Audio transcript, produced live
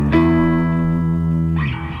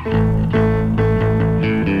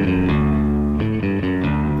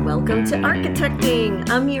to Architecting.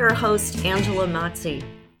 I'm your host, Angela Mazzi.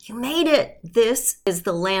 You made it. This is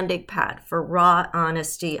the landing pad for raw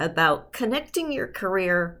honesty about connecting your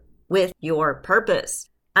career with your purpose.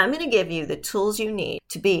 I'm going to give you the tools you need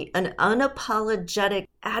to be an unapologetic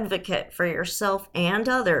advocate for yourself and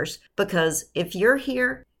others, because if you're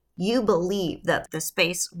here, you believe that the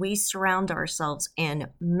space we surround ourselves in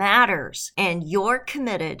matters, and you're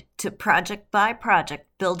committed to project by project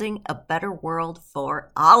building a better world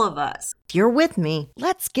for all of us. If you're with me,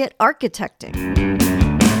 let's get architecting.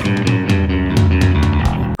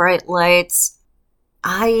 Bright lights.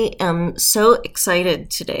 I am so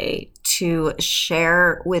excited today to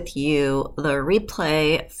share with you the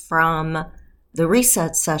replay from the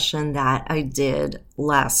reset session that I did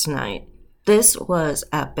last night. This was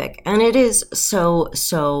epic, and it is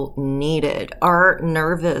so needed. Our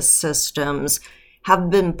nervous systems have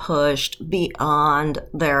been pushed beyond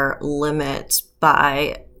their limits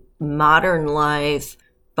by modern life,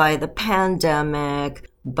 by the pandemic,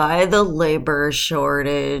 by the labor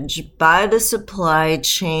shortage, by the supply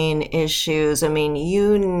chain issues. I mean,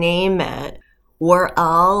 you name it. We're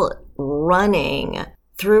all running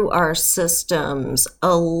through our systems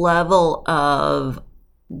a level of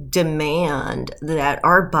demand that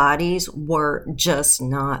our bodies were just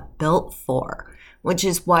not built for, which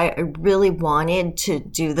is why I really wanted to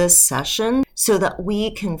do this session so that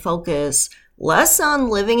we can focus less on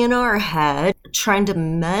living in our head, trying to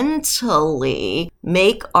mentally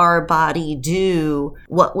make our body do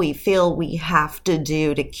what we feel we have to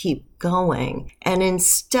do to keep going, and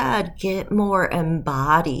instead get more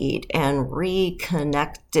embodied and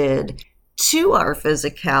reconnected to our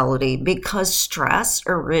physicality, because stress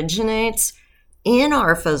originates in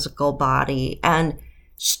our physical body, and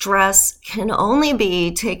stress can only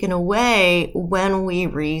be taken away when we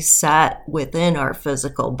reset within our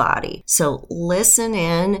physical body. So listen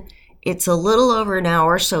in. It's a little over an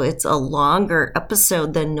hour, so it's a longer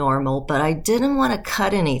episode than normal, but I didn't want to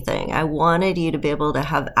cut anything. I wanted you to be able to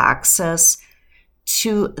have access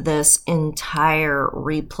to this entire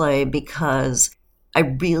replay because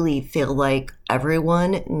I really feel like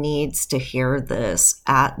everyone needs to hear this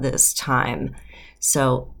at this time.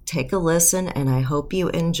 So take a listen, and I hope you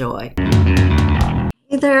enjoy.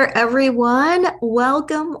 Hey there, everyone.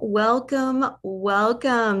 Welcome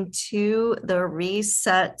to the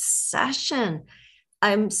reset session.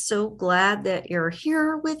 I'm so glad that you're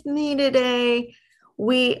here with me today.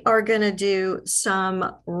 We are going to do some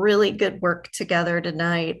really good work together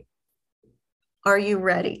tonight. Are you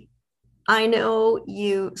ready? I know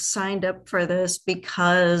you signed up for this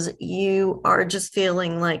because you are just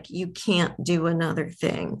feeling like you can't do another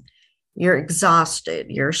thing. You're exhausted,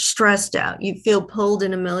 you're stressed out, you feel pulled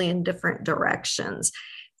in a million different directions,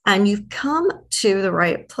 and you've come to the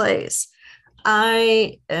right place.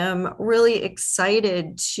 I am really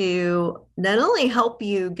excited to not only help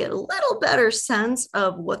you get a little better sense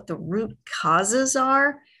of what the root causes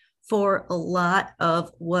are for a lot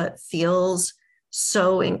of what feels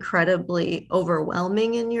so incredibly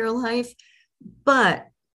overwhelming in your life, but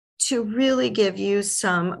to really give you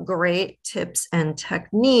some great tips and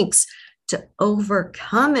techniques to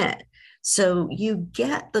overcome it so you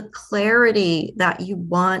get the clarity that you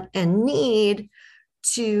want and need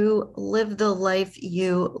to live the life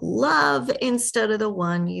you love instead of the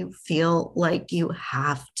one you feel like you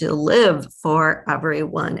have to live for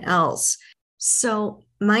everyone else. So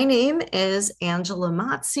my name is Angela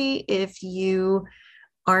Mazzi, if you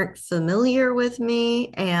aren't familiar with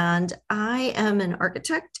me, and I am an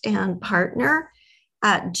architect and partner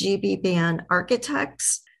at GBBN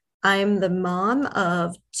Architects. I'm the mom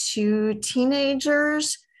of 2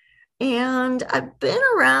 teenagers, and I've been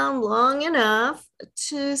around long enough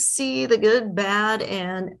to see the good, bad,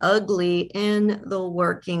 and ugly in the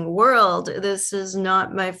working world. This is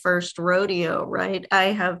not my first rodeo, right? I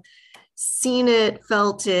have seen it,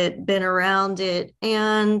 felt it, been around it.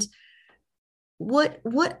 And what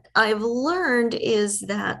I've learned is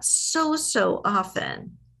that so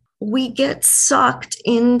often we get sucked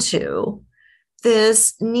into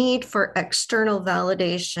this need for external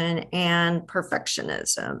validation and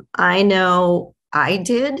perfectionism. I know I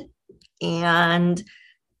did, and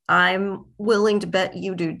I'm willing to bet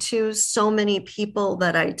you do too. So many people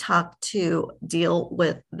that I talk to deal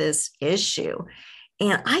with this issue.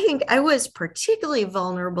 And I think I was particularly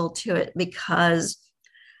vulnerable to it because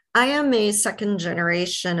I am a second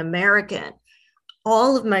generation American.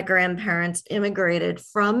 All of my grandparents immigrated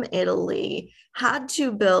from Italy, had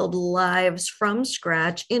to build lives from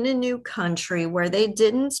scratch in a new country where they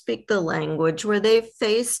didn't speak the language, where they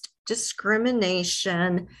faced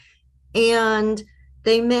discrimination. And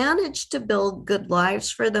They managed to build good lives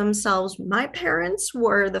for themselves. My parents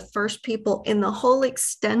were the first people in the whole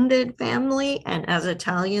extended family. And as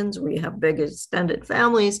Italians, we have big extended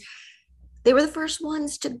families. They were the first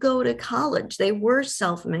ones to go to college. They were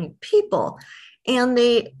self made people. And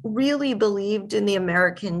they really believed in the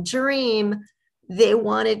American dream. They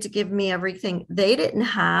wanted to give me everything they didn't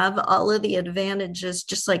have, all of the advantages,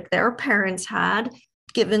 just like their parents had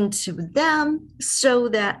given to them, so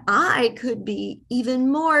that I could be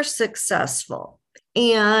even more successful.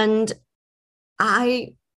 And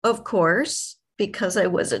I, of course, because I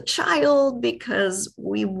was a child, because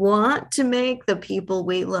we want to make the people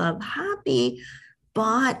we love happy,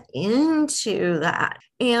 bought into that.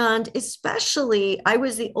 And especially, I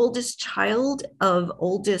was the oldest child of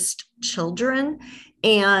oldest children.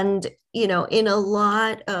 And, in a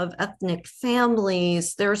lot of ethnic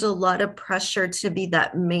families, there's a lot of pressure to be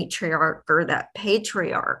that matriarch or that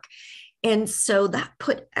patriarch. And so that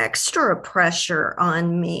put extra pressure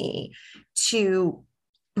on me to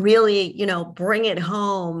really, bring it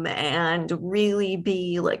home and really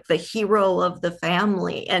be like the hero of the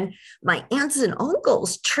family. And my aunts and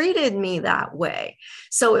uncles treated me that way.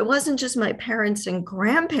 So it wasn't just my parents and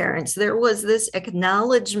grandparents. There was this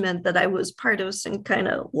acknowledgement that I was part of some kind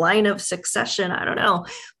of line of succession. I don't know.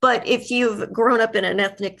 But if you've grown up in an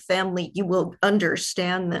ethnic family, you will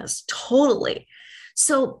understand this totally.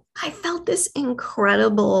 So I felt this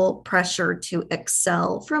incredible pressure to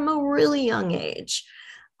excel from a really young age.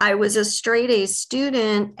 I was a straight A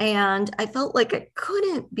student and I felt like I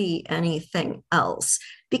couldn't be anything else.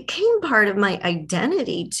 Became part of my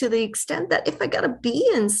identity to the extent that if I got a B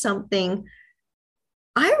in something,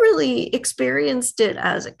 I really experienced it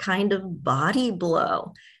as a kind of body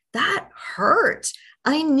blow. That hurt.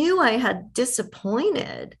 I knew I had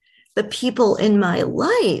disappointed the people in my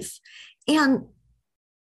life. And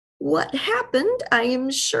what happened, I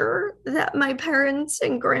am sure that my parents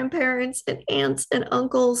and grandparents and aunts and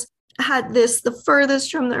uncles had this the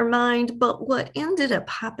furthest from their mind. But what ended up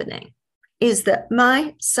happening is that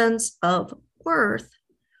my sense of worth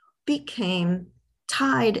became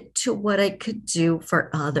tied to what I could do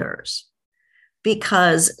for others.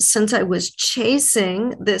 Because since I was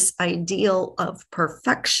chasing this ideal of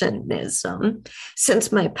perfectionism,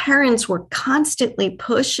 since my parents were constantly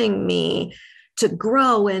pushing me to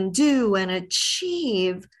grow and do and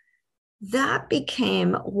achieve, that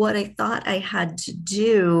became what I thought I had to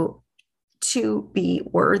do to be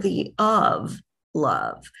worthy of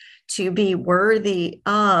love, to be worthy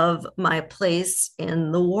of my place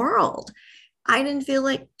in the world. I didn't feel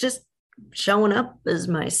like just showing up as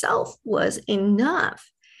myself was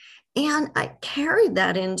enough. And I carried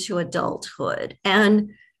that into adulthood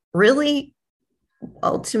and really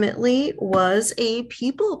ultimately was a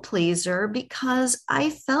people pleaser because I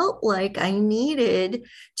felt like I needed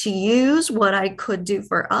to use what I could do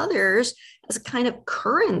for others as a kind of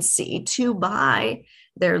currency to buy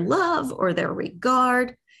their love or their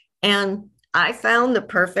regard. And I found the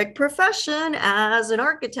perfect profession as an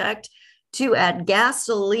architect to add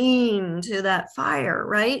gasoline to that fire,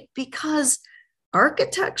 right? Because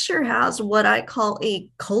architecture has what I call a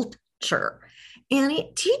culture, and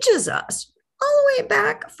it teaches us all the way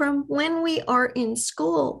back from when we are in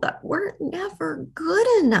school that we're never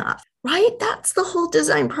good enough, right? That's the whole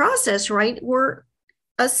design process, right? We're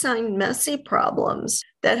assigned messy problems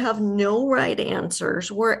that have no right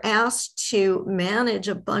answers. We're asked to manage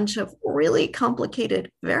a bunch of really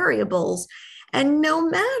complicated variables. And no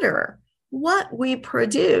matter what we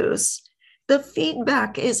produce, the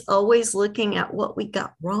feedback is always looking at what we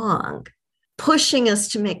got wrong, pushing us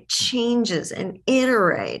to make changes and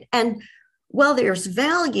iterate. And while there's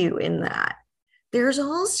value in that, there's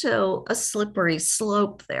also a slippery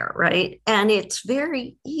slope there, right? And it's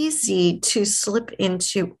very easy to slip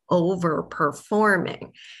into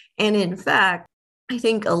overperforming. And in fact, I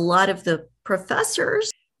think a lot of the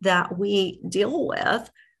professors that we deal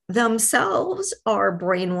with themselves are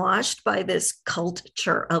brainwashed by this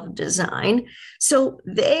culture of design. So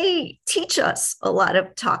they teach us a lot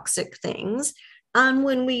of toxic things. And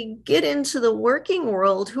when we get into the working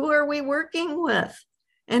world, who are we working with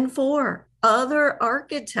and for? Other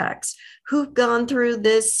architects who've gone through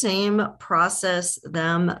this same process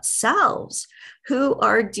themselves, who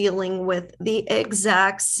are dealing with the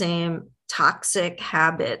exact same toxic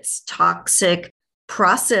habits, toxic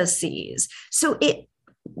processes. So it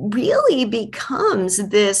really becomes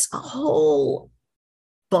this whole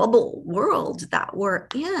bubble world that we're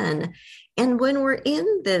in. And when we're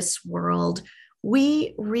in this world,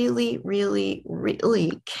 we really, really,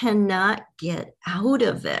 really cannot get out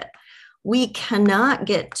of it. We cannot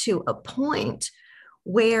get to a point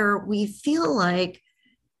where we feel like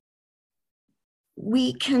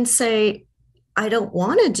we can say, I don't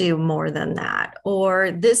want to do more than that,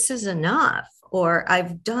 or this is enough, or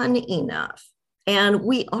I've done enough. And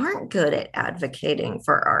we aren't good at advocating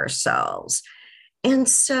for ourselves. And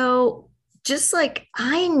so, just like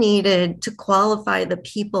I needed to qualify the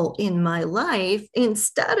people in my life,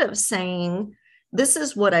 instead of saying, this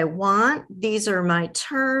is what I want, these are my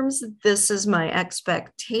terms, this is my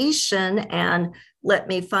expectation, and let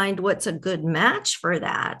me find what's a good match for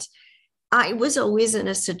that. I was always in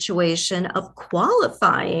a situation of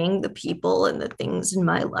qualifying the people and the things in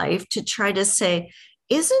my life to try to say,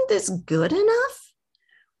 isn't this good enough?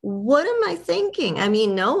 What am I thinking? I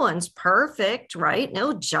mean, no one's perfect, right?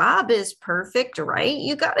 No job is perfect, right?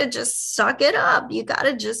 You got to just suck it up. You got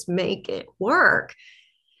to just make it work.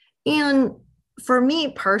 And for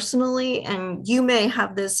me personally, and you may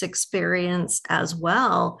have this experience as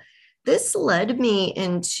well, this led me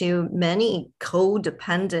into many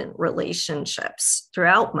codependent relationships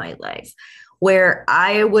throughout my life where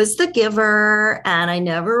I was the giver and I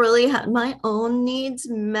never really had my own needs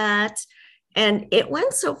met. And it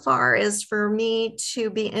went so far as for me to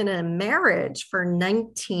be in a marriage for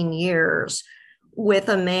 19 years with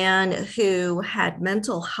a man who had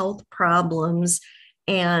mental health problems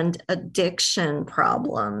and addiction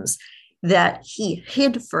problems that he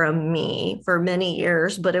hid from me for many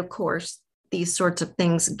years. But of course, these sorts of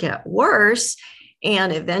things get worse.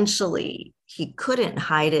 And eventually, he couldn't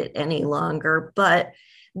hide it any longer. But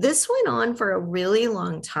this went on for a really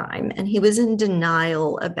long time, and he was in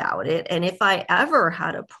denial about it. And if I ever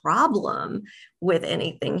had a problem with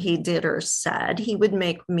anything he did or said, he would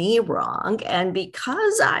make me wrong. And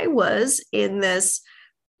because I was in this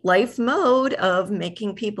life mode of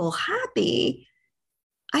making people happy,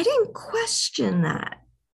 I didn't question that.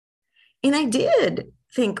 And I did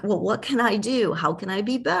think, well, what can I do? How can I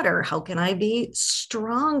be better? How can I be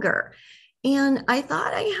stronger? And I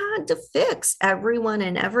thought I had to fix everyone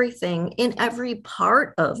and everything in every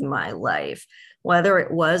part of my life, whether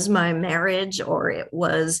it was my marriage or it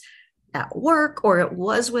was at work or it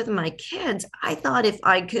was with my kids. I thought if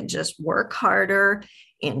I could just work harder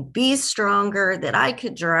and be stronger, that I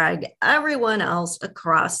could drag everyone else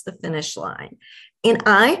across the finish line. And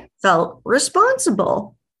I felt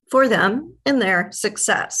responsible for them and their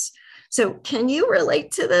success. So can you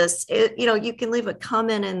relate to this? You can leave a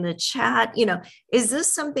comment in the chat. Is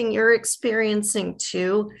this something you're experiencing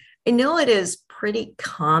too? I know it is pretty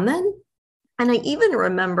common. And I even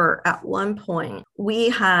remember at one point we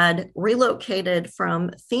had relocated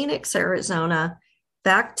from Phoenix, Arizona,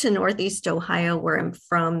 back to Northeast Ohio, where I'm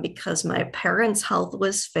from, because my parents' health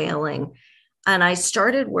was failing. And I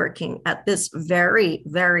started working at this very,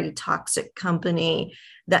 very toxic company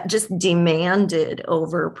that just demanded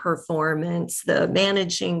over performance. The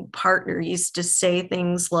managing partner used to say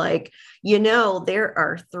things like, there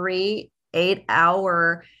are 3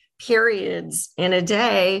 8-hour periods in a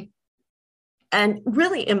day, and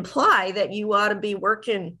really imply that you ought to be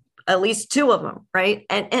working at least 2 of them, right?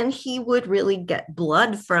 And he would really get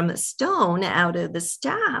blood from a stone out of the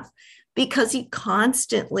staff because he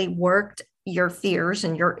constantly worked your fears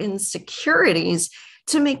and your insecurities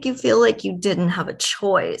to make you feel like you didn't have a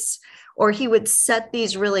choice. Or he would set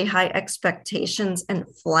these really high expectations and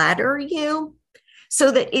flatter you so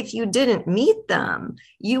that if you didn't meet them,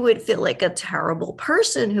 you would feel like a terrible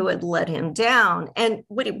person who had let him down. And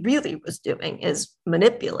what he really was doing is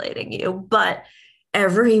manipulating you. But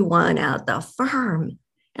everyone at the firm,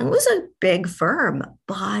 and it was a big firm,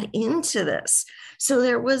 bought into this. So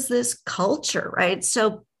there was this culture, right?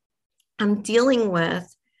 So I'm dealing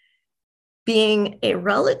with being a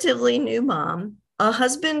relatively new mom, a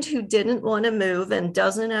husband who didn't want to move and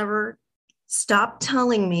doesn't ever stop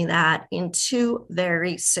telling me that, in 2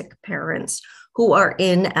 very sick parents who are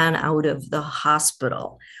in and out of the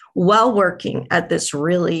hospital while working at this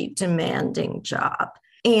really demanding job.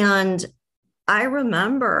 And I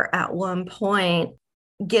remember at one point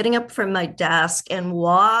getting up from my desk and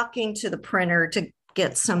walking to the printer to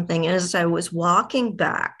get something. And as I was walking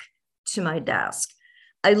back to my desk,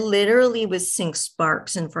 I literally was seeing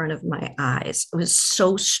sparks in front of my eyes. I was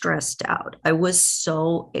so stressed out. I was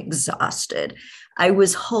so exhausted. I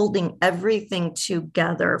was holding everything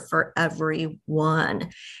together for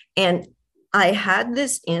everyone. And I had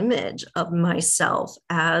this image of myself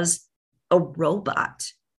as a robot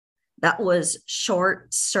that was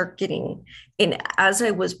short circuiting. And as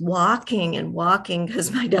I was walking and walking,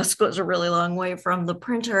 because my desk was a really long way from the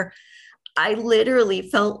printer, I literally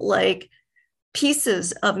felt like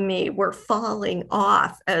pieces of me were falling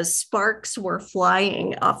off as sparks were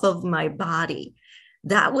flying off of my body.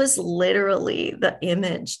 That was literally the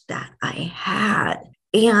image that I had.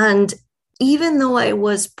 And even though I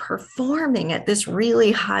was performing at this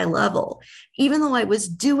really high level, even though I was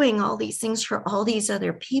doing all these things for all these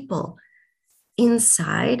other people,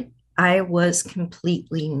 inside, I was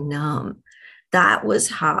completely numb. That was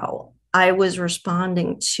how I was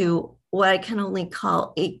responding to what I can only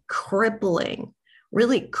call a crippling,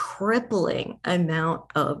 really crippling amount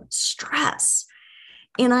of stress.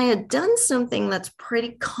 And I had done something that's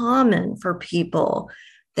pretty common for people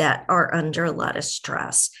that are under a lot of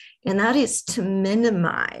stress, and that is to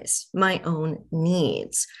minimize my own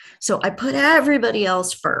needs. So I put everybody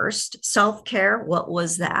else first. Self care, what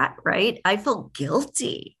was that, right? I felt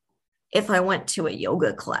guilty if I went to a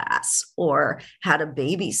yoga class or had a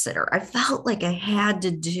babysitter. I felt like I had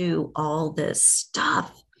to do all this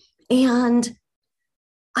stuff. And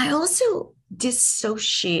I also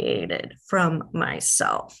dissociated from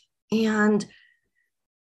myself. And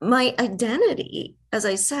my identity, as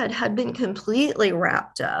I said, had been completely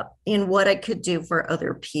wrapped up in what I could do for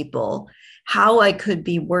other people, how I could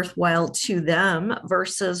be worthwhile to them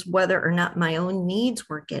versus whether or not my own needs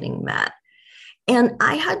were getting met. And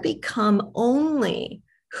I had become only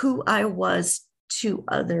who I was to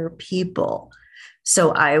other people.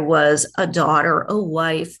 So I was a daughter, a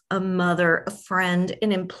wife, a mother, a friend,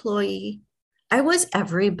 an employee. I was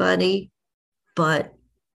everybody but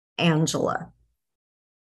Angela.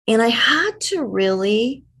 And I had to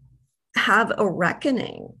really have a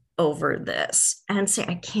reckoning over this and say,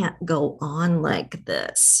 I can't go on like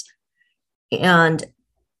this. And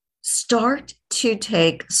start to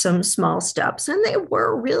take some small steps. And they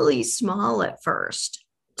were really small at first,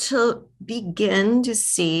 to begin to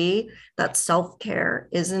see that self-care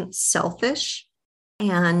isn't selfish,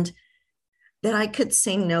 and that I could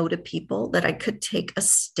say no to people, that I could take a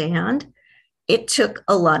stand. It took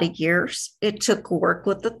a lot of years. It took work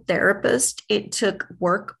with a therapist. It took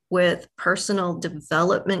work with personal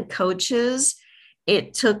development coaches.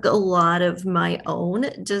 It took a lot of my own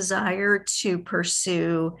desire to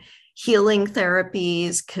pursue healing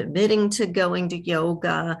therapies, committing to going to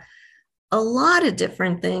yoga, a lot of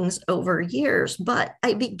different things over years. But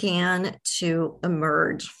I began to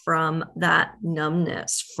emerge from that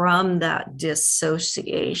numbness, from that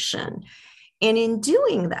dissociation. And in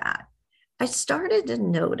doing that, I started to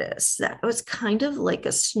notice that it was kind of like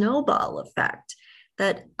a snowball effect,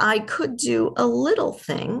 that I could do a little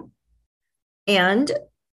thing and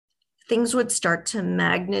things would start to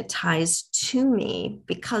magnetize to me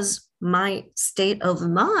because my state of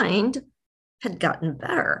mind had gotten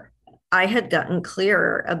better. I had gotten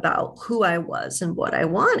clearer about who I was and what I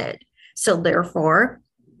wanted. So therefore,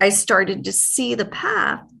 I started to see the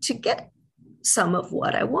path to get some of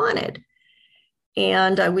what I wanted.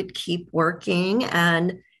 And I would keep working,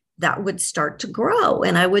 and that would start to grow,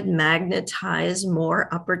 and I would magnetize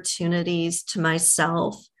more opportunities to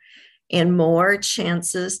myself and more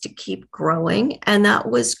chances to keep growing. And that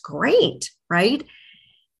was great, right?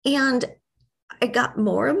 And I got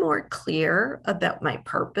more and more clear about my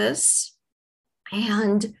purpose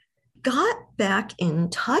and got back in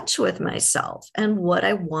touch with myself and what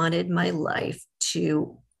I wanted my life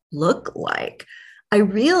to look like. I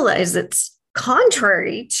realized it's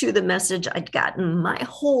contrary to the message I'd gotten my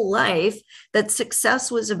whole life, that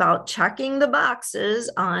success was about checking the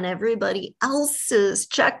boxes on everybody else's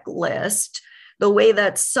checklist, the way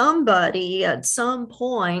that somebody at some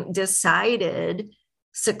point decided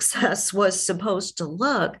success was supposed to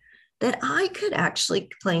look, that I could actually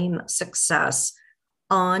claim success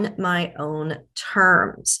on my own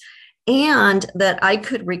terms, and that I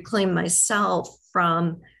could reclaim myself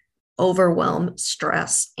from overwhelm,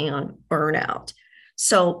 stress, and burnout.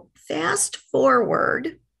 So fast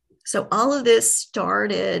forward. So all of this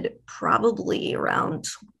started probably around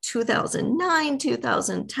 2009,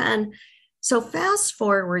 2010. So fast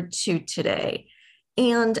forward to today.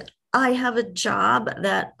 And I have a job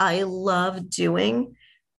that I love doing.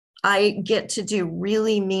 I get to do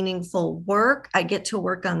really meaningful work. I get to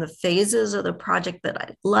work on the phases of the project that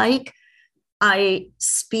I like. I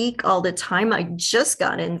speak all the time. I just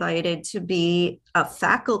got invited to be a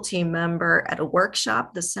faculty member at a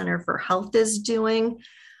workshop the Center for Health is doing.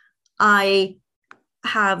 I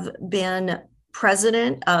have been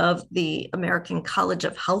president of the American College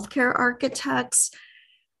of Healthcare Architects.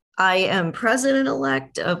 I am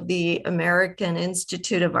president-elect of the American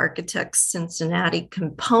Institute of Architects Cincinnati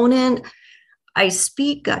component. I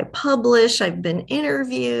speak, I publish, I've been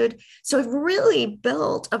interviewed. So I've really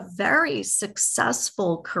built a very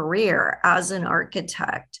successful career as an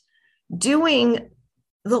architect, doing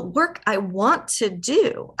the work I want to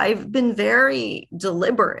do. I've been very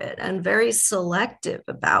deliberate and very selective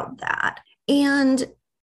about that. And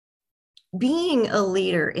being a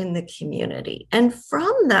leader in the community. And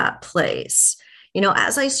from that place,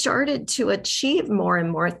 as I started to achieve more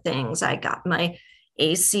and more things, I got my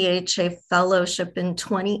ACHA fellowship in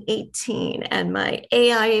 2018 and my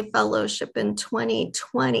AIA fellowship in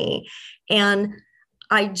 2020. And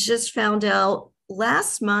I just found out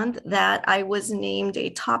last month that I was named a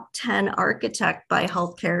top 10 architect by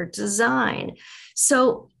Healthcare Design.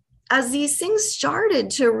 So as these things started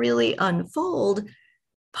to really unfold,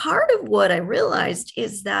 part of what I realized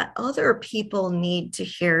is that other people need to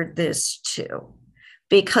hear this too,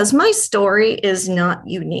 because my story is not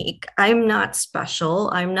unique. I'm not special.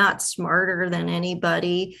 I'm not smarter than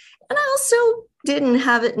anybody. And I also didn't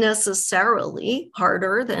have it necessarily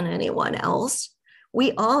harder than anyone else.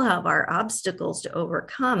 We all have our obstacles to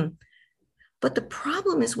overcome. But the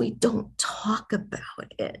problem is we don't talk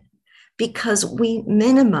about it because we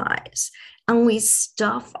minimize and we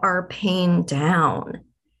stuff our pain down.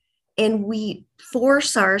 And we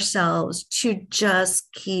force ourselves to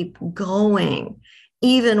just keep going,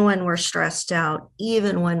 even when we're stressed out,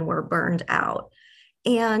 even when we're burned out.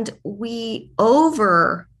 And we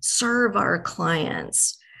overserve our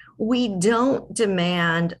clients. We don't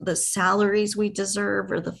demand the salaries we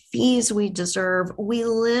deserve or the fees we deserve. We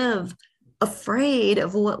live afraid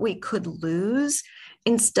of what we could lose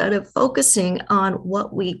instead of focusing on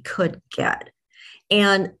what we could get.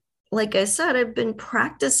 And like I said, I've been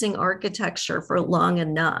practicing architecture for long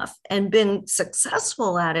enough and been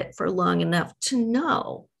successful at it for long enough to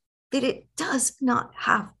know that it does not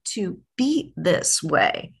have to be this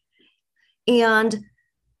way. And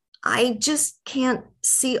I just can't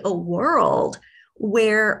see a world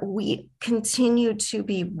where we continue to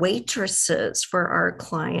be waitresses for our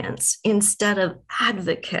clients instead of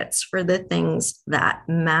advocates for the things that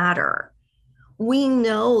matter. We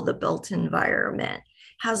know the built environment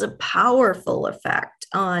has a powerful effect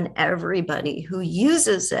on everybody who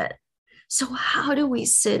uses it. So how do we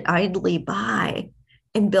sit idly by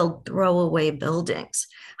and build throwaway buildings?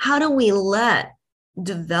 How do we let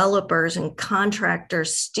developers and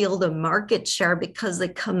contractors steal the market share because they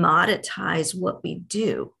commoditize what we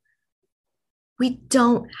do? We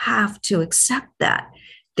don't have to accept that.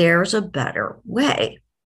 There's a better way.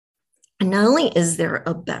 And not only is there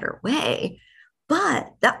a better way,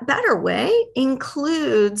 but that better way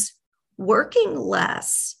includes working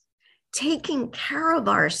less, taking care of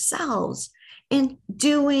ourselves, and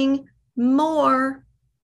doing more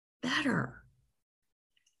better.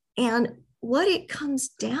 And what it comes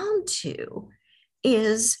down to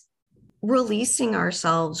is releasing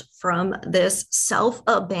ourselves from this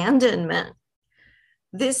self-abandonment,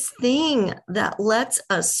 this thing that lets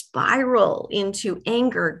us spiral into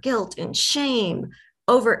anger, guilt, and shame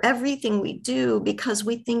over everything we do because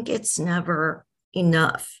we think it's never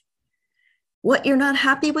enough. What, you're not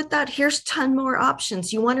happy with that? Here's 10 more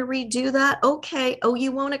options. You want to redo that? Okay. Oh,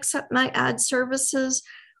 you won't accept my ad services?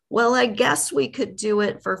 Well, I guess we could do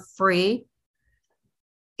it for free.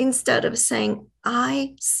 Instead of saying,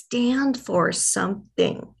 I stand for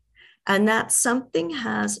something, and that something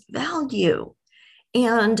has value,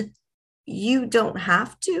 and you don't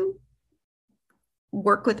have to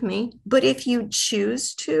work with me, but if you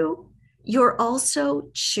choose to, you're also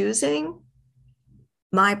choosing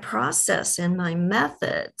my process and my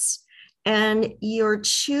methods, and you're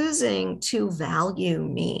choosing to value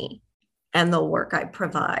me and the work I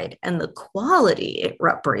provide and the quality it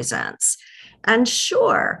represents. And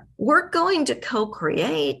sure, we're going to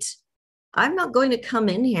co-create. I'm not going to come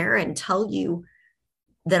in here and tell you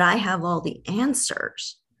that I have all the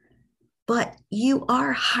answers, but you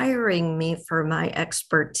are hiring me for my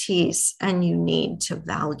expertise, and you need to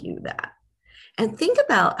value that. And think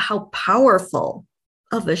about how powerful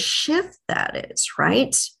of a shift that is,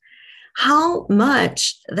 right? How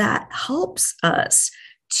much that helps us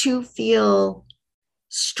to feel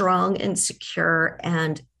strong and secure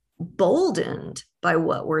and boldened by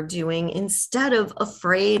what we're doing instead of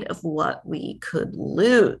afraid of what we could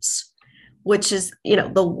lose. Which is,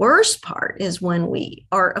 the worst part is when we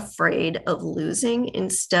are afraid of losing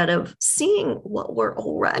instead of seeing what we're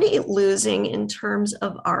already losing in terms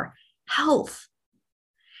of our health,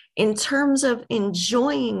 in terms of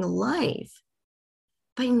enjoying life,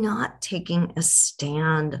 by not taking a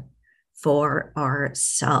stand for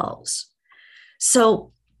ourselves.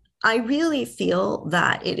 So I really feel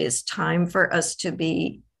that it is time for us to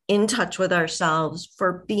be in touch with ourselves,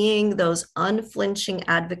 for being those unflinching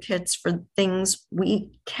advocates for things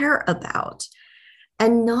we care about,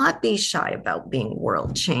 and not be shy about being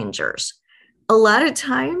world changers. A lot of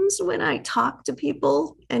times when I talk to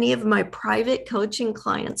people, any of my private coaching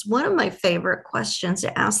clients, one of my favorite questions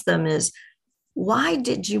to ask them is, Why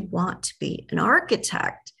did you want to be an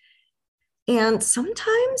architect? And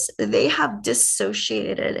sometimes they have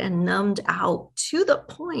dissociated and numbed out to the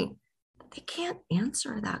point that they can't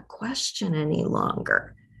answer that question any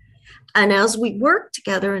longer. And as we work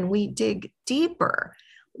together and we dig deeper,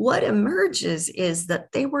 what emerges is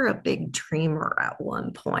that they were a big dreamer at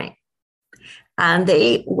one point. And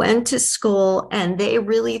they went to school and they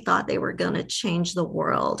really thought they were going to change the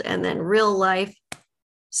world. And then real life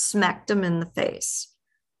smacked them in the face.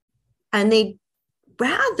 And they,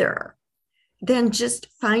 rather than just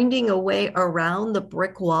finding a way around the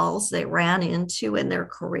brick walls they ran into in their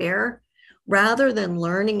career, rather than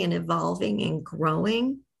learning and evolving and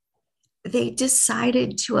growing, they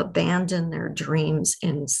decided to abandon their dreams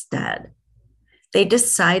instead. They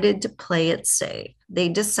decided to play it safe. They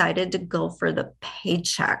decided to go for the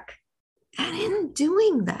paycheck. And in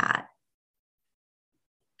doing that,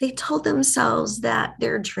 they told themselves that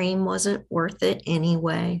their dream wasn't worth it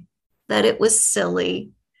anyway, that it was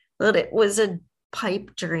silly, that it was a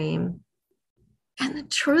pipe dream. And the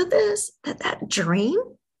truth is that that dream,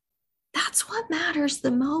 that's what matters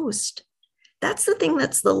the most. That's the thing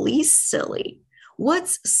that's the least silly.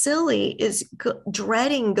 What's silly is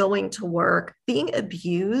dreading going to work, being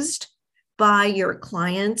abused by your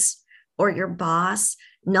clients or your boss,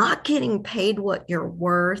 not getting paid what you're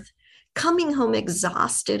worth, coming home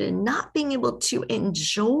exhausted and not being able to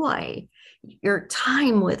enjoy your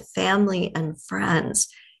time with family and friends.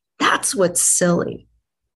 That's what's silly.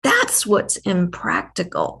 That's what's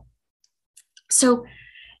impractical. So,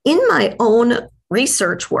 in my own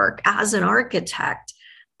research work as an architect,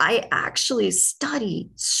 I actually study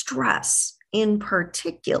stress in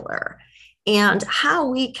particular and how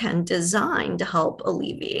we can design to help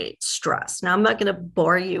alleviate stress. Now, I'm not going to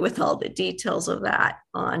bore you with all the details of that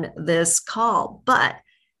on this call, but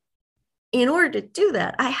in order to do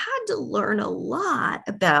that, I had to learn a lot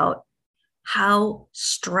about how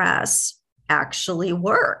stress actually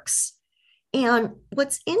works. And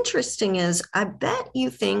what's interesting is I bet you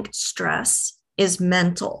think stress is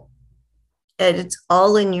mental and it's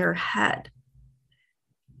all in your head.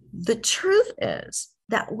 The truth is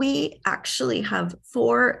that we actually have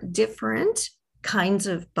 4 different kinds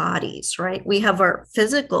of bodies, right? We have our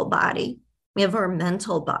physical body, we have our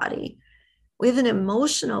mental body, we have an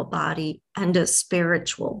emotional body, and a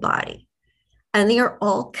spiritual body. And they are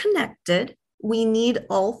all connected. We need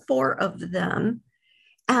all 4 of them.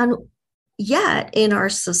 And yet, in our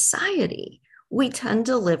society, we tend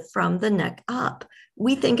to live from the neck up.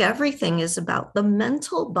 We think everything is about the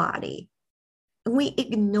mental body. And we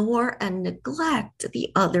ignore and neglect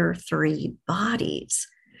the other 3 bodies.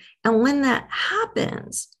 And when that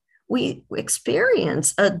happens, we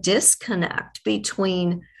experience a disconnect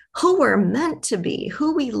between who we're meant to be,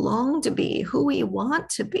 who we long to be, who we want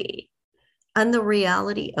to be, and the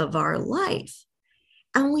reality of our life.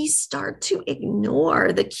 And we start to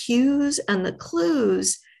ignore the cues and the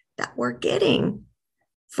clues that we're getting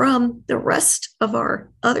from the rest of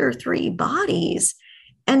our other 3 bodies.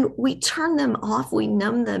 And we turn them off, we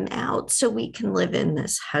numb them out so we can live in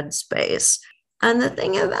this headspace. And the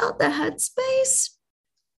thing about the headspace,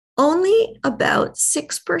 only about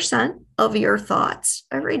 6% of your thoughts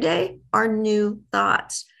every day are new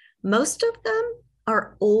thoughts. Most of them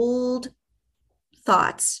are old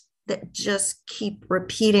thoughts that just keep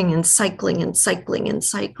repeating and cycling and cycling and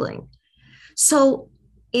cycling. So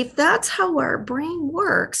if that's how our brain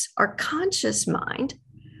works, our conscious mind,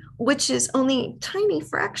 which is only a tiny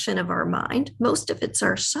fraction of our mind, most of it's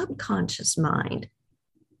our subconscious mind,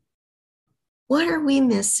 what are we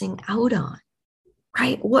missing out on,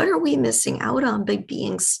 right? What are we missing out on by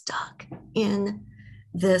being stuck in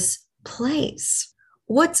this place?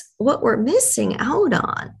 What we're missing out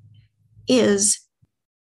on is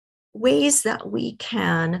ways that we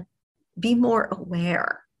can be more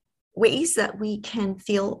aware, ways that we can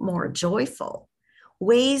feel more joyful,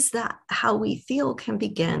 ways that how we feel can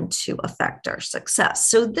begin to affect our success.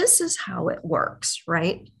 So this is how it works,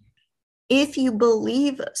 right? If you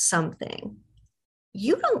believe something,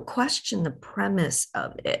 you don't question the premise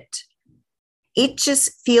of it. It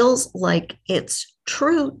just feels like it's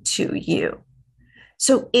true to you.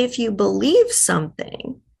 So if you believe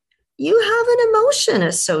something, you have an emotion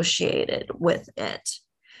associated with it.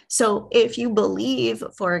 So if you believe,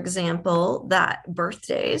 for example, that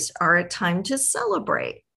birthdays are a time to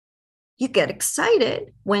celebrate, you get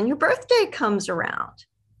excited when your birthday comes around.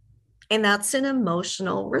 And that's an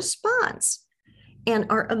emotional response. And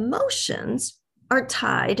our emotions are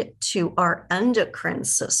tied to our endocrine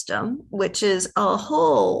system, which is a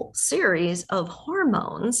whole series of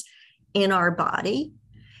hormones in our body.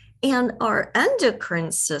 And our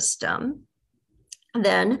endocrine system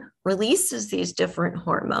then releases these different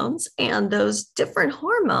hormones, and those different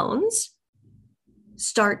hormones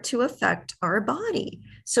start to affect our body.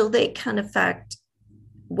 So they can affect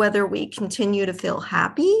whether we continue to feel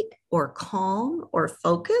happy or calm or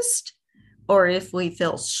focused, or if we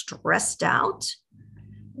feel stressed out.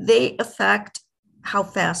 They affect how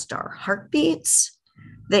fast our heart beats.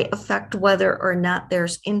 They affect whether or not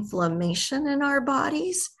there's inflammation in our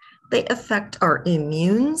bodies. They affect our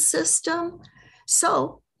immune system.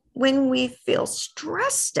 So when we feel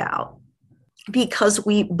stressed out because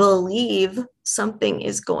we believe something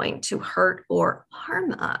is going to hurt or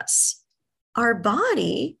harm us, our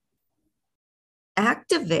body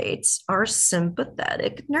activates our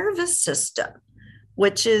sympathetic nervous system,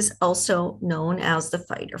 which is also known as the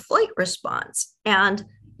fight or flight response. And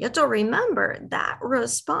you have to remember that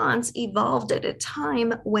response evolved at a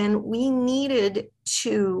time when we needed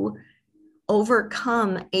to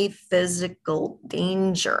overcome a physical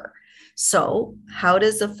danger. So, how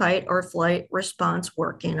does the fight or flight response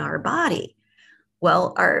work in our body?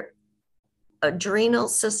 Well, our adrenal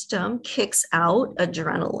system kicks out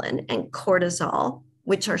adrenaline and cortisol,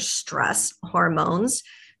 which are stress hormones.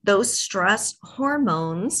 Those stress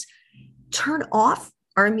hormones turn off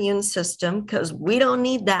our immune system because we don't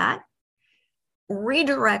need that,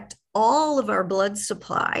 redirect all of our blood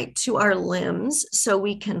supply to our limbs so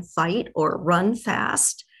we can fight or run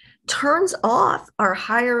fast, turns off our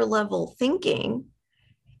higher level thinking,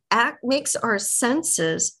 makes our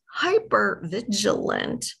senses hyper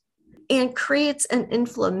vigilant, and creates an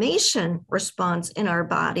inflammation response in our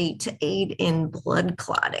body to aid in blood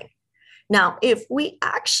clotting. Now, if we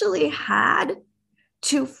actually had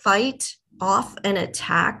to fight off an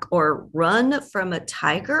attack or run from a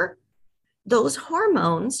tiger, those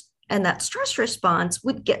hormones and that stress response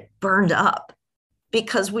would get burned up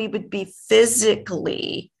because we would be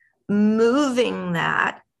physically moving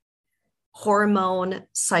that hormone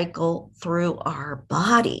cycle through our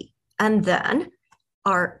body. And then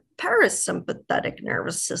our parasympathetic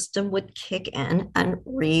nervous system would kick in and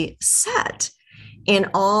reset. And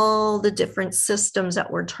all the different systems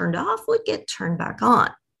that were turned off would get turned back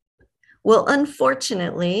on. Well,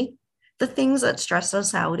 unfortunately, the things that stress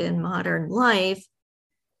us out in modern life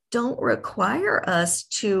don't require us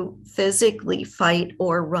to physically fight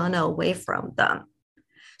or run away from them.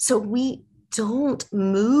 So we don't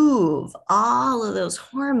move all of those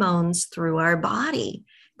hormones through our body.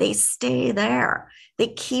 They stay there. They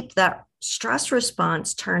keep that stress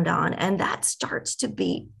response turned on, and that starts to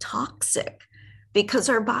be toxic because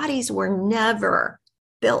our bodies were never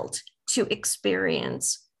built to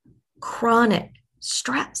experience chronic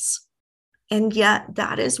stress. And yet,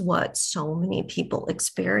 that is what so many people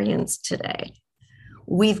experience today.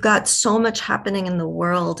 We've got so much happening in the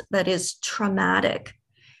world that is traumatic.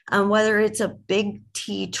 And whether it's a big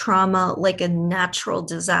T trauma like a natural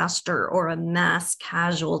disaster or a mass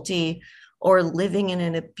casualty or living in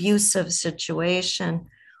an abusive situation,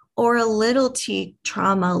 or a little T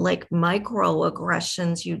trauma like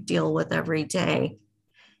microaggressions you deal with every day,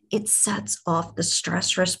 it sets off the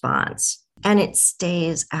stress response and it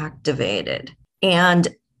stays activated. And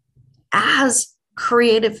as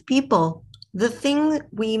creative people, the thing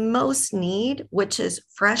we most need, which is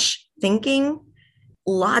fresh thinking,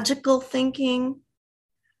 logical thinking,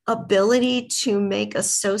 ability to make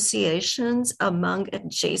associations among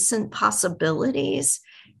adjacent possibilities,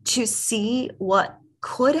 to see what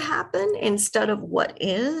could happen instead of what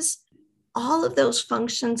is, all of those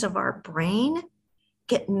functions of our brain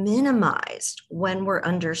get minimized when we're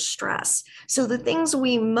under stress. So the things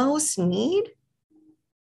we most need,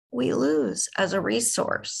 we lose as a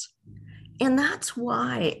resource. And that's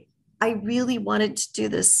why I really wanted to do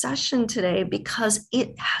this session today, because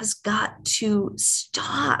it has got to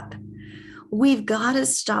stop. We've got to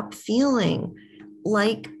stop feeling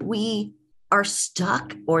like we are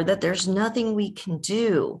stuck or that there's nothing we can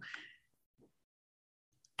do.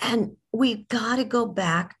 And we've got to go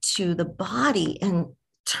back to the body and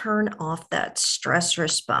turn off that stress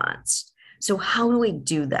response. So how do we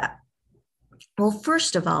do that? Well,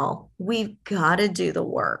 first of all, we've got to do the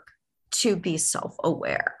work to be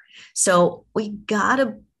self-aware. So we got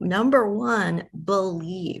to, number one,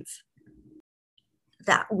 believe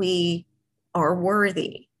that we are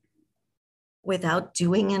worthy without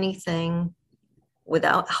doing anything,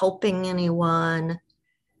 without helping anyone,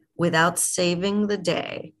 without saving the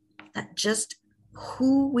day, that just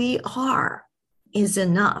who we are is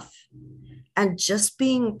enough. And just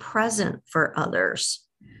being present for others,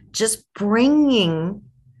 just bringing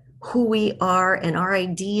who we are and our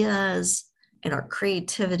ideas and our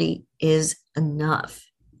creativity is enough.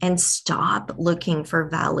 and stop looking for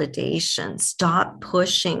validation. Stop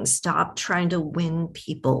pushing. Stop trying to win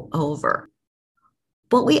people over.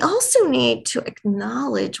 But we also need to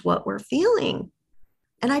acknowledge what we're feeling.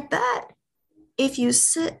 And I bet if you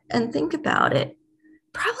sit and think about it,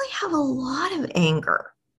 probably have a lot of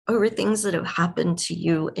anger over things that have happened to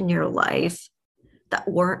you in your life that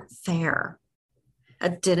weren't fair,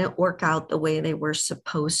 that didn't work out the way they were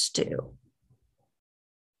supposed to.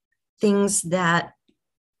 Things that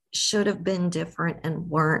should have been different and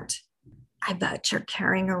weren't. I bet you're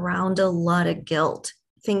carrying around a lot of guilt,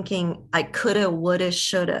 thinking I coulda, woulda,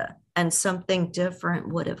 shoulda, and something different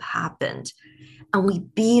would have happened. And we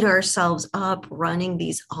beat ourselves up running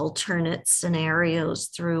these alternate scenarios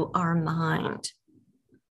through our mind.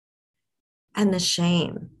 And the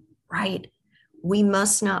shame, right? We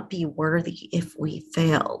must not be worthy if we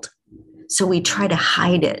failed. So we try to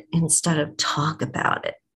hide it instead of talk about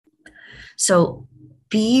it. So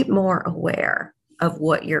be more aware of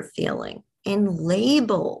what you're feeling and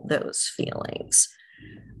label those feelings.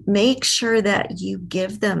 Make sure that you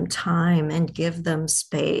give them time and give them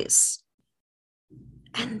space.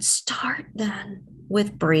 And start then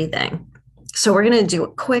with breathing. So we're going to do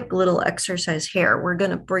a quick little exercise here. We're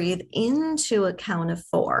going to breathe into a count of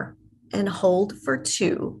 4 and hold for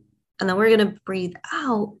 2. And then we're going to breathe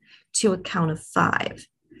out to a count of 5.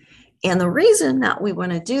 And the reason that we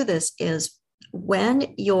want to do this is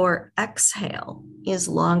when your exhale is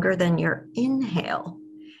longer than your inhale,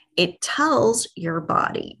 it tells your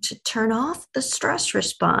body to turn off the stress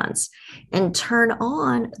response and turn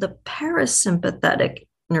on the parasympathetic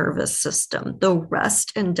nervous system, the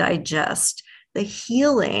rest and digest, the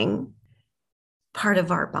healing part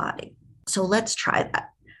of our body. So let's try that.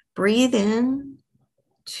 Breathe in,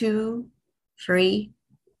 2, 3,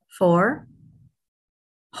 4.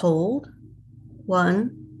 Hold,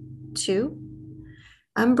 1, 2.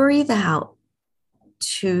 And breathe out,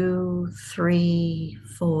 2, 3,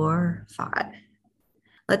 4, 5.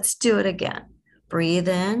 Let's do it again. Breathe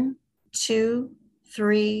in, 2,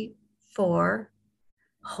 3, 4.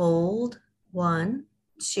 Hold, 1,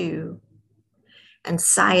 2. And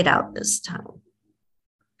sigh it out this time.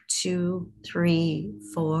 2, 3,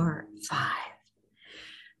 4, 5.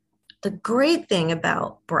 The great thing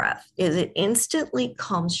about breath is it instantly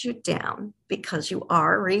calms you down because you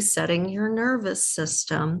are resetting your nervous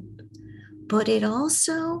system, but it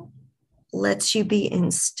also lets you be in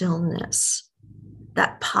stillness.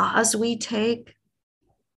 That pause we take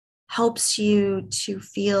helps you to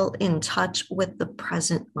feel in touch with the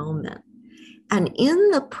present moment. And in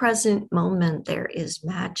the present moment, there is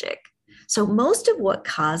magic. So most of what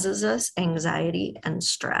causes us anxiety and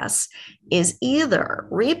stress is either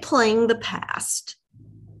replaying the past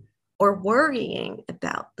or worrying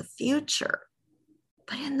about the future.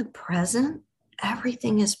 But in the present,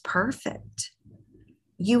 everything is perfect.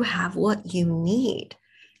 You have what you need.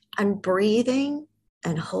 And breathing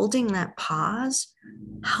and holding that pause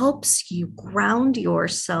helps you ground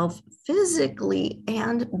yourself physically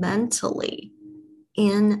and mentally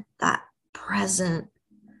in that present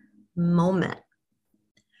moment.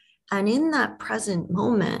 And in that present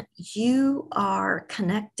moment, you are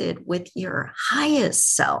connected with your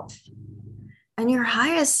highest self. And your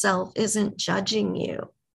highest self isn't judging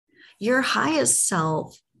you. Your highest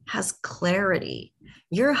self has clarity.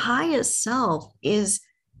 Your highest self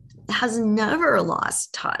has never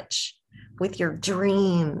lost touch with your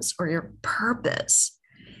dreams or your purpose.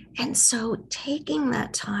 And so taking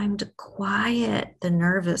that time to quiet the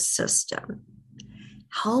nervous system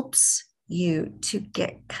helps you to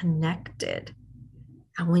get connected.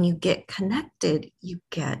 And when you get connected, you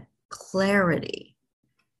get clarity.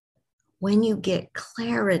 When you get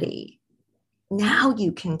clarity, now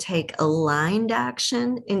you can take aligned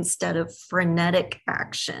action instead of frenetic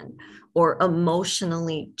action or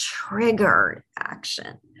emotionally triggered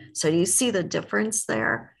action. So do you see the difference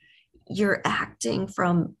there? You're acting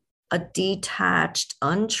from a detached,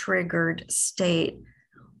 untriggered state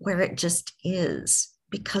where it just is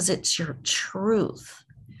because it's your truth,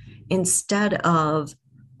 instead of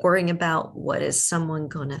worrying about what is someone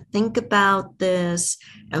going to think about this?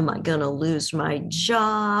 Am I going to lose my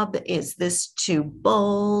job? Is this too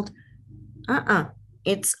bold?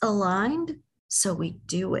 It's aligned, so we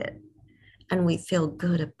do it. And we feel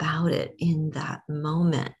good about it in that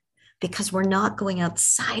moment because we're not going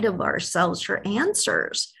outside of ourselves for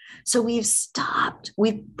answers. So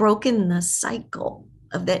we've broken the cycle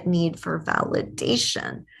of that need for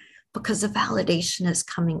validation because the validation is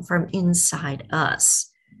coming from inside us.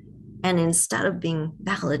 And instead of being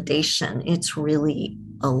validation, it's really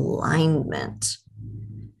alignment.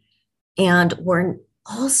 And we're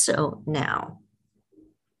also now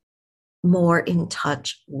more in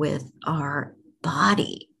touch with our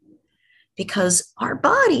body, because our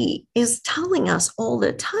body is telling us all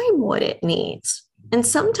the time what it needs. And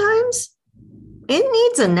sometimes it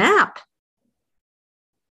needs a nap.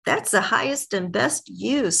 That's the highest and best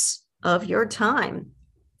use of your time,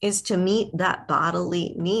 is to meet that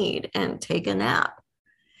bodily need and take a nap.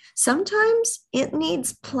 Sometimes it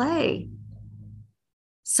needs play.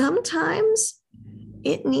 Sometimes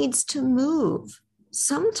it needs to move.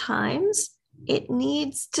 Sometimes it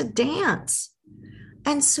needs to dance.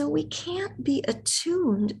 And so we can't be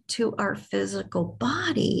attuned to our physical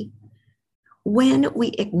body when we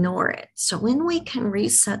ignore it. So when we can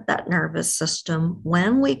reset that nervous system,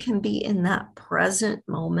 when we can be in that present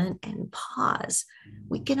moment and pause,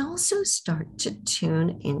 we can also start to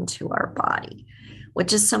tune into our body,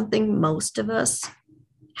 which is something most of us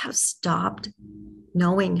have stopped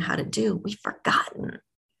knowing how to do. We've forgotten.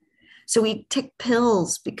 So we take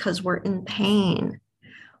pills because we're in pain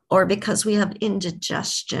or because we have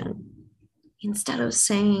indigestion, instead of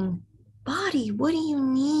saying, body, what do you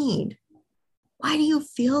need? Why do you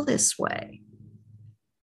feel this way?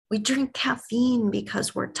 We drink caffeine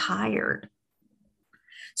because we're tired.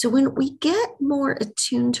 So when we get more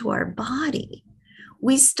attuned to our body,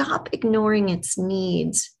 we stop ignoring its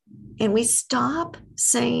needs and we stop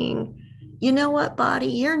saying, you know what, body,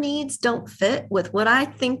 your needs don't fit with what I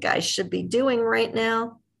think I should be doing right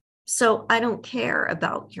now. So I don't care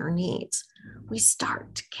about your needs. We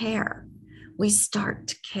start to care. We start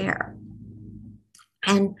to care.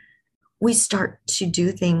 And we start to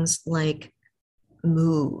do things like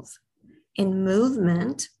move. And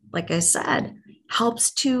movement, like I said,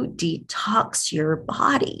 helps to detox your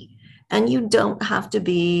body. And you don't have to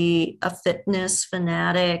be a fitness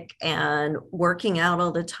fanatic and working out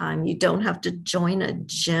all the time. You don't have to join a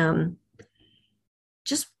gym.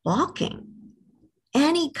 Just walking,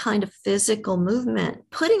 any kind of physical movement,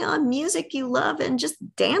 putting on music you love and just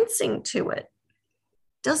dancing to it.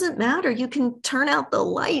 Doesn't matter. You can turn out the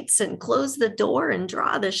lights and close the door and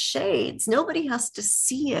draw the shades. Nobody has to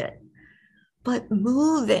see it. But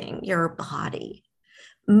moving your body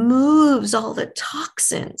moves all the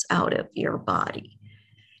toxins out of your body.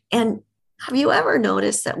 And have you ever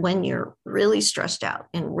noticed that when you're really stressed out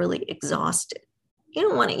and really exhausted, you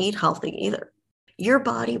don't want to eat healthy either? Your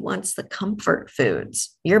body wants the comfort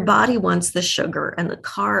foods. Your body wants the sugar and the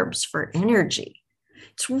carbs for energy.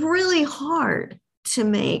 It's really hard to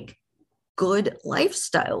make good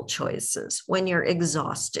lifestyle choices when you're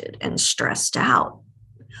exhausted and stressed out.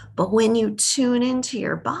 But when you tune into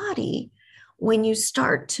your body, when you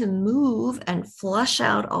start to move and flush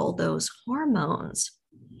out all those hormones,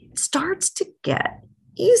 it starts to get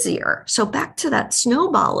easier. So back to that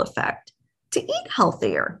snowball effect, to eat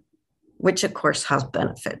healthier, which of course has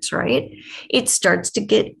benefits, right? It starts to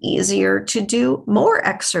get easier to do more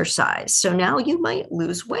exercise. So now you might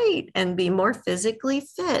lose weight and be more physically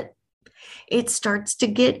fit. It starts to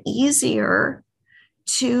get easier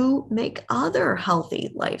to make other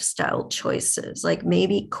healthy lifestyle choices, like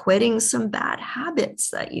maybe quitting some bad habits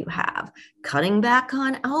that you have, cutting back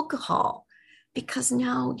on alcohol, because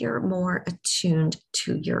now you're more attuned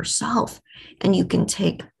to yourself and you can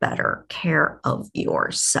take better care of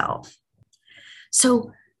yourself.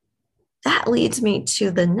 So that leads me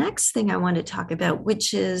to the next thing I want to talk about,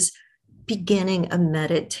 which is beginning a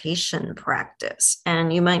meditation practice.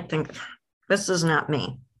 And you might think, this is not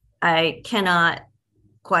me. I cannot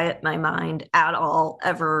quiet my mind at all,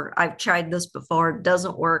 ever. I've tried this before, it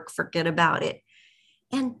doesn't work, forget about it.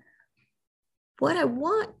 And what I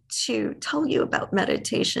want to tell you about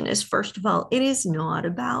meditation is, first of all, it is not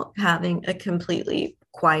about having a completely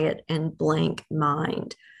quiet and blank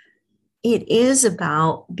mind. It is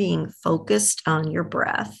about being focused on your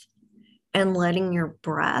breath and letting your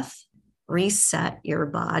breath reset your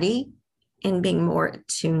body and being more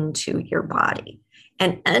attuned to your body.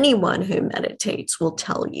 And anyone who meditates will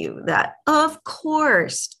tell you that, of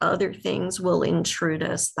course, other things will intrude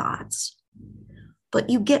as thoughts, but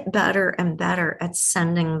you get better and better at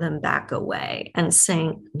sending them back away and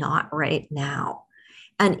saying, not right now.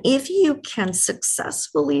 And if you can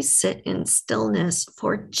successfully sit in stillness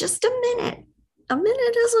for just a minute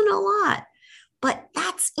isn't a lot, but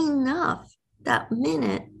that's enough, that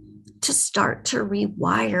minute, to start to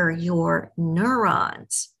rewire your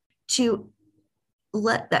neurons, to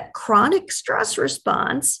let that chronic stress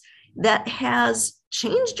response that has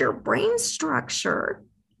changed your brain structure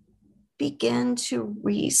begin to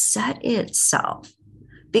reset itself.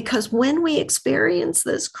 Because when we experience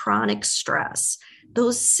this chronic stress,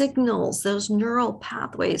 those signals, those neural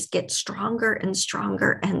pathways get stronger and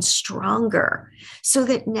stronger and stronger, so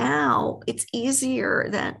that now it's easier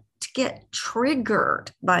to get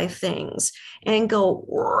triggered by things and go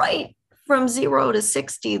right from 0 to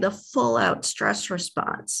 60, the full out stress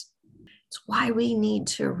response. It's why we need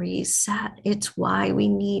to reset. It's why we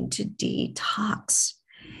need to detox.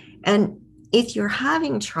 And if you're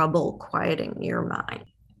having trouble quieting your mind,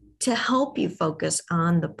 to help you focus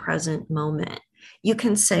on the present moment, you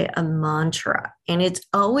can say a mantra. And it's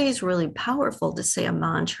always really powerful to say a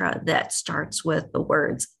mantra that starts with the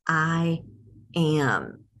words, I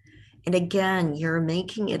am. And again, you're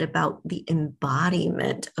making it about the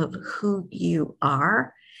embodiment of who you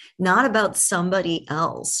are, not about somebody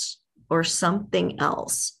else or something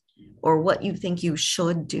else or what you think you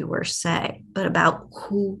should do or say, but about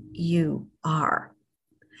who you are.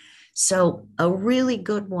 So, a really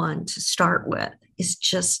good one to start with is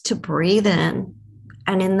just to breathe in,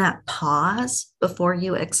 and in that pause before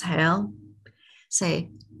you exhale, say,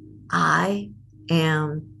 I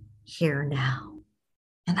am here now.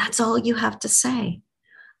 And that's all you have to say.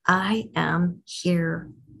 I am here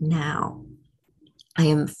now. I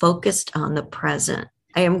am focused on the present.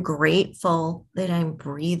 I am grateful that I'm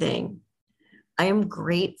breathing. I am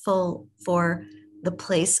grateful for the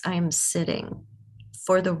place I'm sitting,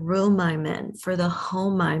 for the room I'm in, for the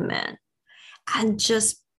home I'm in, and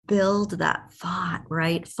just build that thought,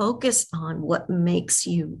 right? Focus on what makes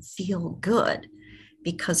you feel good.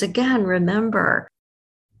 Because again, remember,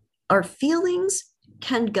 our feelings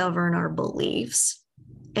can govern our beliefs,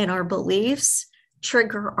 and our beliefs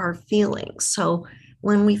trigger our feelings. So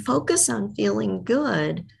when we focus on feeling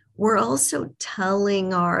good, we're also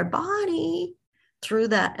telling our body through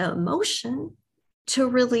that emotion to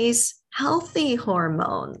release healthy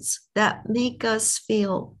hormones that make us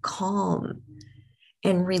feel calm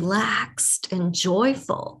and relaxed and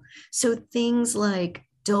joyful. So things like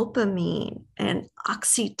dopamine and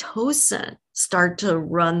oxytocin start to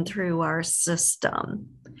run through our system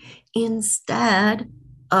instead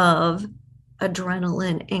of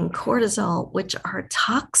adrenaline and cortisol, which are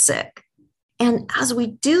toxic. And as we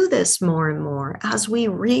do this more and more, as we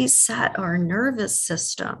reset our nervous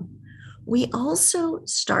system, we also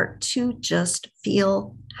start to just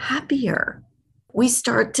feel happier. We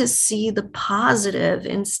start to see the positive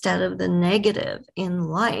instead of the negative in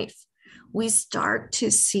life. We start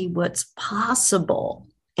to see what's possible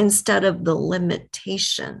instead of the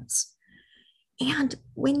limitations. And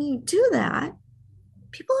when you do that,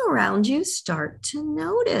 people around you start to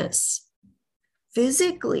notice.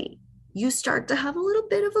 Physically, you start to have a little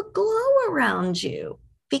bit of a glow around you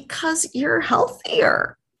because you're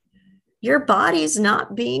healthier. Your body's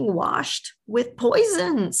not being washed with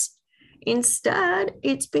poisons. Instead,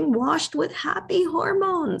 it's being washed with happy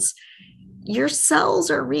hormones. Your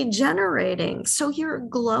cells are regenerating, so you're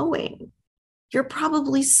glowing. You're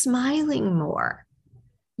probably smiling more.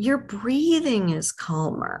 Your breathing is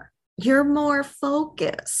calmer. You're more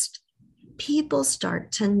focused. People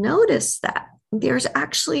start to notice that. There's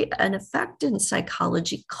actually an effect in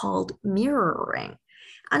psychology called mirroring,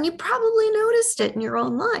 and you probably noticed it in your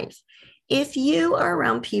own life. If you are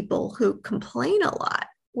around people who complain a lot,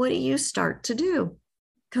 what do you start to do?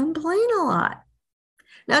 Complain a lot.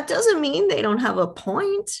 Now, it doesn't mean they don't have a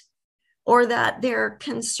point or that their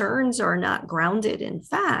concerns are not grounded in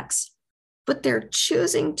facts, but they're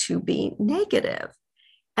choosing to be negative.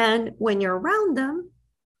 And when you're around them,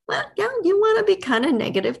 well, yeah, you want to be kind of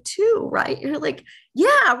negative too, right? You're like,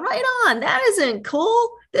 yeah, right on. That isn't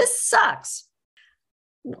cool. This sucks.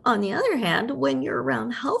 On the other hand, when you're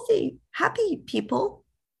around healthy, happy people,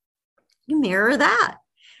 you mirror that.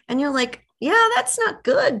 And you're like, yeah, that's not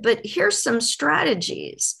good, but here's some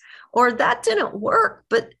strategies. Or that didn't work,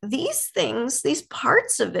 but these things, these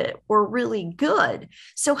parts of it were really good.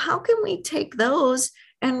 So how can we take those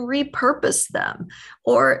and repurpose them?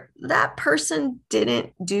 Or that person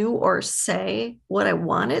didn't do or say what I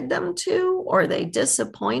wanted them to, or they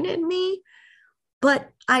disappointed me,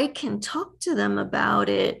 but I can talk to them about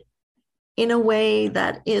it in a way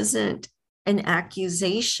that isn't an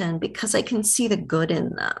accusation because I can see the good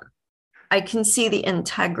in them. I can see the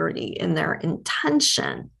integrity in their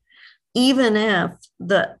intention, even if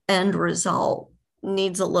the end result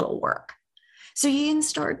needs a little work. So you can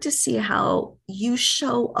start to see how you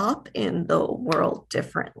show up in the world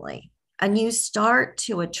differently, and you start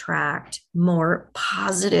to attract more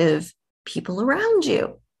positive people around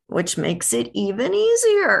you, which makes it even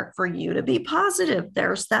easier for you to be positive.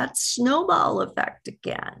 There's that snowball effect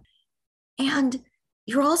again. And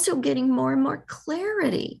you're also getting more and more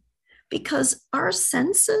clarity because our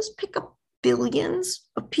senses pick up billions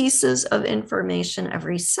of pieces of information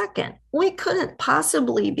every second. We couldn't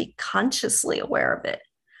possibly be consciously aware of it.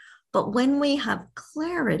 But when we have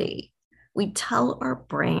clarity, We tell our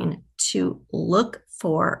brain to look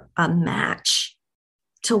for a match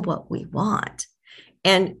to what we want.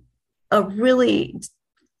 And a really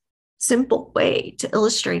simple way to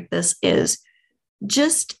illustrate this is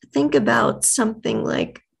just think about something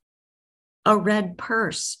like a red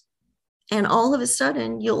purse. And all of a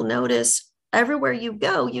sudden, you'll notice everywhere you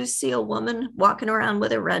go, you see a woman walking around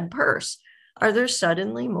with a red purse. Are there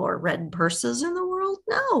suddenly more red purses in the world?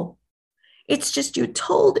 No. It's just you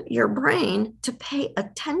told your brain to pay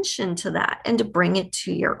attention to that and to bring it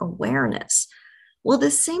to your awareness. Well,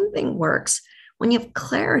 the same thing works when you have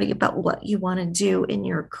clarity about what you want to do in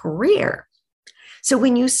your career. So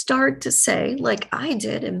when you start to say, like I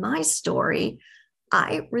did in my story,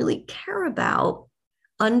 I really care about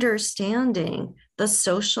understanding the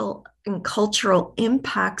social and cultural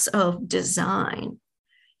impacts of design.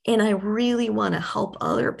 And I really want to help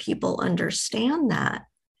other people understand that.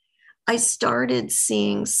 I started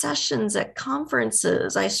seeing sessions at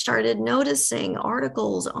conferences. I started noticing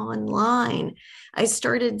articles online. I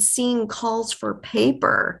started seeing calls for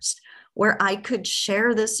papers where I could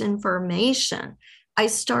share this information. I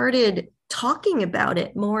started talking about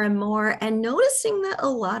it more and more and noticing that a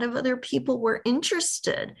lot of other people were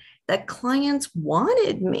interested, that clients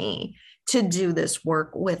wanted me to do this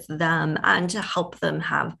work with them and to help them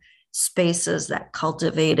have spaces that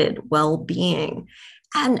cultivated well-being.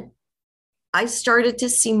 And I started to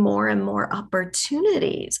see more and more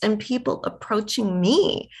opportunities and people approaching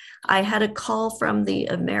me. I had a call from the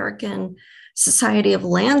American Society of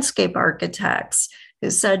Landscape Architects who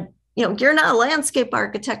said, you're not a landscape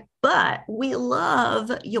architect, but we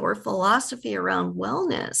love your philosophy around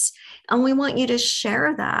wellness. And we want you to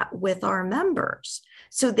share that with our members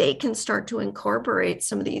so they can start to incorporate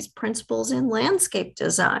some of these principles in landscape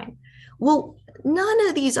design. Well, none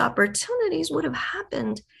of these opportunities would have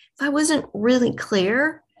happened if I wasn't really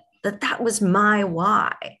clear that that was my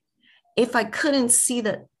why. If I couldn't see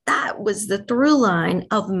that that was the through line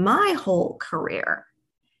of my whole career.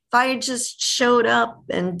 If I just showed up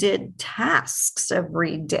and did tasks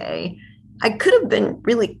every day, I could have been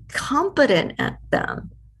really competent at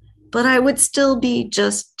them, but I would still be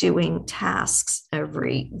just doing tasks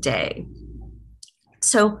every day.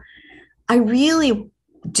 So I really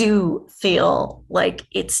do feel like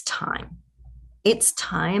it's time. It's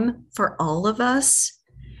time for all of us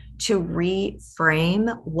to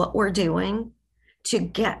reframe what we're doing, to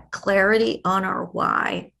get clarity on our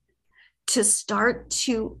why, to start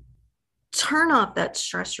to turn off that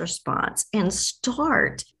stress response and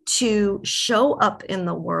start to show up in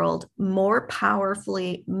the world more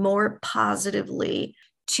powerfully, more positively,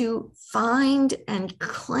 to find and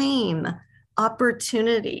claim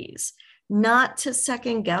opportunities, not to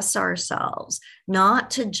second guess ourselves, not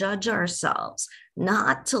to judge ourselves,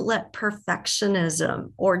 not to let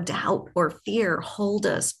perfectionism or doubt or fear hold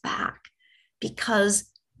us back, because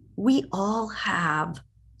we all have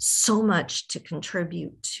so much to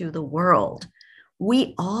contribute to the world.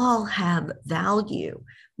 We all have value.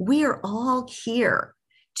 We are all here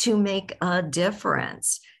to make a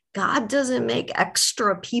difference. God doesn't make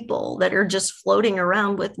extra people that are just floating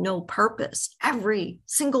around with no purpose. Every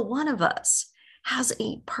single one of us has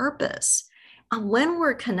a purpose. And when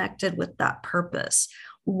we're connected with that purpose,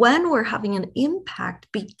 when we're having an impact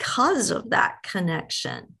because of that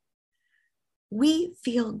connection, we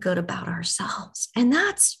feel good about ourselves. And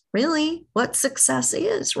that's really what success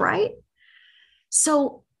is, right?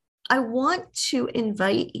 So I want to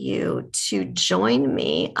invite you to join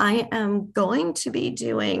me. I am going to be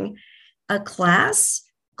doing a class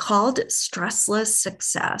called Stressless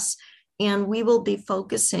Success, and we will be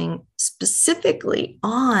focusing specifically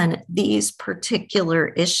on these particular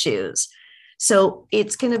issues. So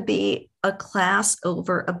it's going to be a class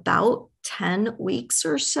over about 10 weeks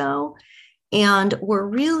or so. And we're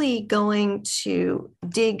really going to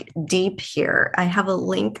dig deep here. I have a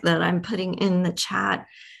link that I'm putting in the chat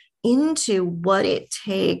into what it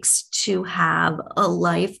takes to have a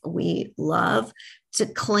life we love, to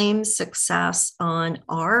claim success on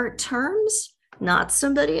our terms, not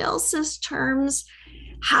somebody else's terms.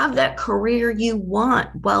 Have that career you want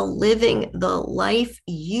while living the life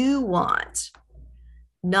you want.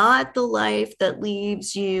 Not the life that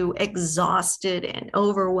leaves you exhausted and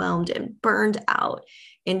overwhelmed and burned out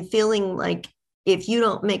and feeling like if you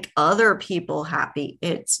don't make other people happy,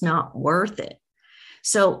 it's not worth it.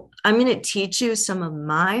 So I'm going to teach you some of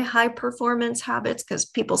my high performance habits, because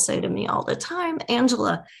people say to me all the time,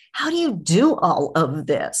 Angela, how do you do all of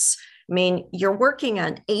this? I mean, you're working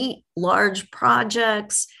on 8 large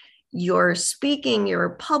projects, you're speaking,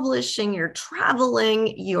 you're publishing, you're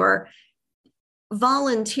traveling, you're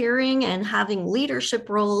volunteering and having leadership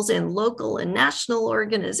roles in local and national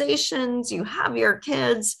organizations. You have your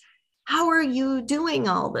kids. How are you doing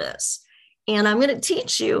all this? And I'm going to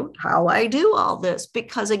teach you how I do all this,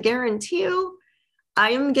 because I guarantee you,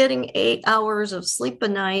 I am getting 8 hours of sleep a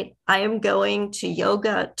night. I am going to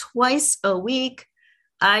yoga twice a week.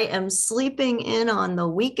 I am sleeping in on the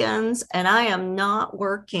weekends, and I am not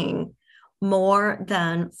working more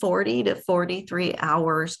than 40 to 43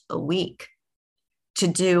 hours a week to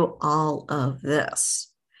do all of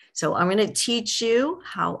this. So I'm going to teach you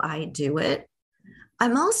how I do it.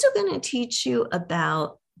 I'm also going to teach you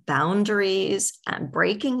about boundaries and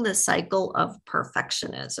breaking the cycle of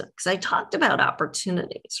perfectionism, because I talked about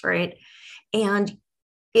opportunities, right? And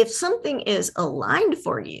if something is aligned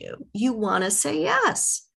for you, you want to say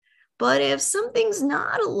yes. But if something's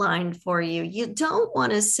not aligned for you, you don't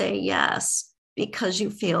want to say yes because you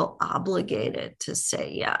feel obligated to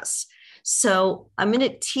say yes. So I'm going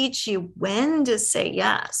to teach you when to say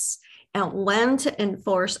yes and when to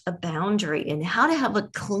enforce a boundary and how to have a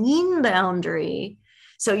clean boundary.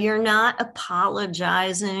 So you're not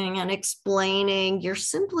apologizing and explaining. You're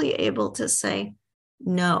simply able to say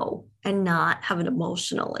no and not have an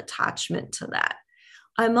emotional attachment to that.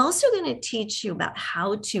 I'm also going to teach you about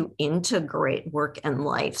how to integrate work and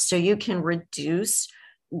life so you can reduce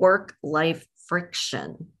work-life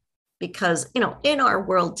friction. Because, in our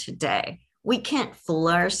world today, we can't fool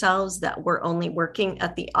ourselves that we're only working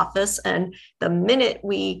at the office. And the minute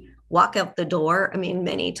we walk out the door,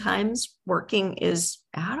 many times working is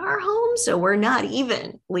at our home. So we're not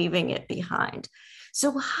even leaving it behind.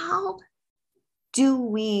 So how do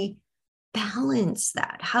we balance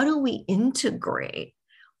that? How do we integrate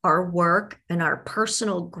our work and our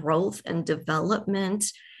personal growth and development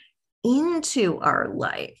into our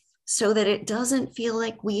life so that it doesn't feel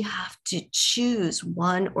like we have to choose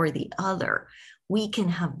one or the other? We can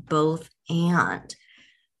have both and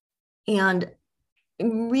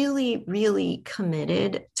I'm really, really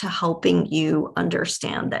committed to helping you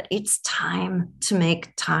understand that it's time to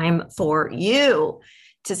make time for you,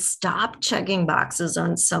 to stop checking boxes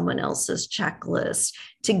on someone else's checklist,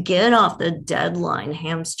 to get off the deadline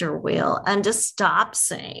hamster wheel, and to stop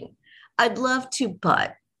saying, I'd love to,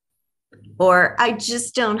 but, or I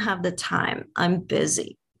just don't have the time, I'm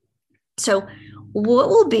busy. So what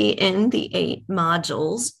will be in the 8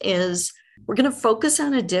 modules is we're going to focus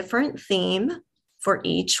on a different theme for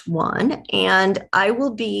each one, and I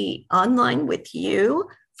will be online with you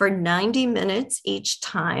for 90 minutes each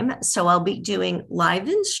time. So I'll be doing live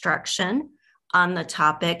instruction on the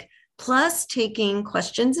topic, plus taking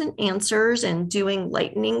questions and answers and doing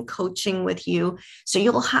lightning coaching with you. So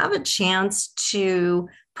you'll have a chance to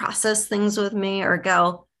process things with me or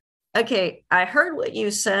go, okay, I heard what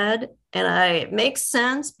you said and it makes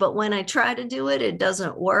sense, but when I try to do it, it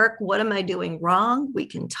doesn't work. What am I doing wrong? We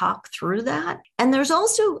can talk through that. And there's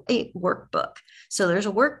also a workbook. So there's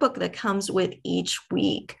a workbook that comes with each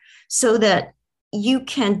week so that you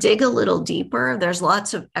can dig a little deeper. There's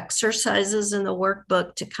lots of exercises in the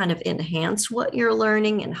workbook to kind of enhance what you're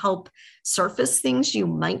learning and help surface things you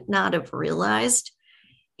might not have realized.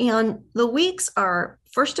 And the weeks are,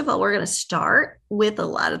 first of all, we're going to start with a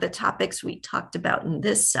lot of the topics we talked about in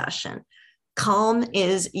this session. Calm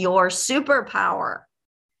is your superpower.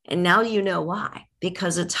 And now you know why,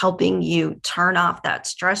 because it's helping you turn off that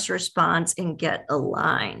stress response and get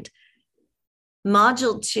aligned.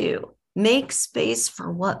 Module 2, make space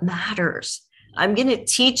for what matters. I'm going to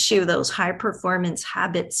teach you those high performance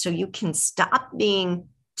habits so you can stop being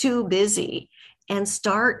too busy and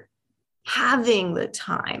start having the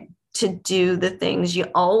time to do the things you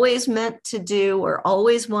always meant to do or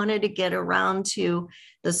always wanted to get around to,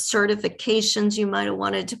 the certifications you might have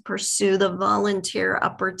wanted to pursue, the volunteer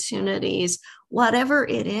opportunities, whatever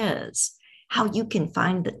it is, how you can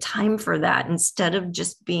find the time for that instead of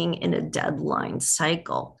just being in a deadline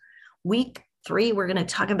cycle. Week 3, we're going to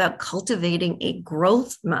talk about cultivating a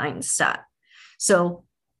growth mindset. So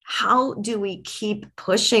how do we keep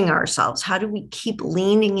pushing ourselves? How do we keep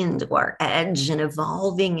leaning into our edge and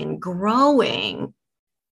evolving and growing?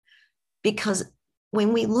 Because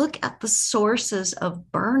when we look at the sources of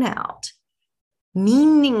burnout,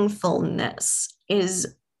 meaningfulness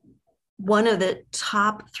is one of the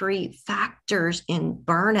top 3 factors in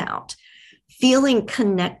burnout. Feeling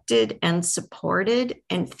connected and supported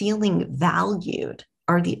and feeling valued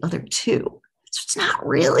are the other 2. So it's not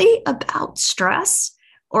really about stress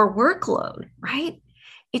or workload, right?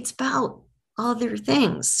 It's about other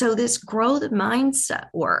things. So this growth mindset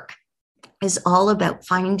work is all about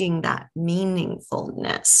finding that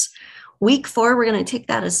meaningfulness. Week 4, we're going to take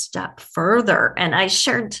that a step further. And I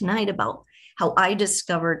shared tonight about how I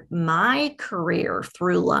discovered my career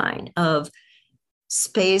through line of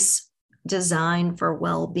space design for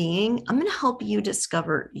well-being. I'm going to help you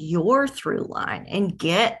discover your through line and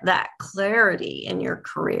get that clarity in your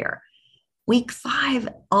career. Week 5,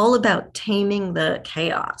 all about taming the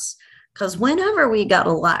chaos. Because whenever we got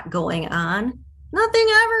a lot going on, nothing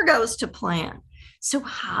ever goes to plan. So,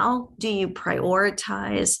 how do you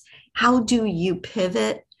prioritize? How do you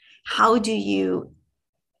pivot? How do you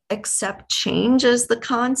accept change as the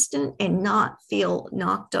constant and not feel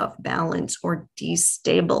knocked off balance or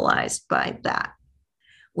destabilized by that?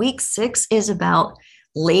 Week 6 is about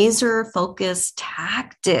laser focused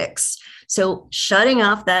tactics. So, shutting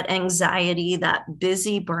off that anxiety, that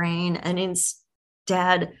busy brain, and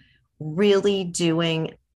instead really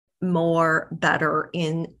doing more better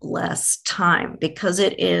in less time because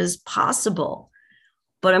it is possible.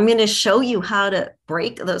 But I'm going to show you how to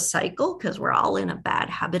break the cycle because we're all in a bad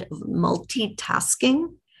habit of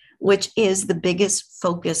multitasking, which is the biggest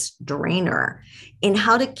focus drainer, and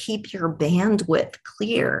how to keep your bandwidth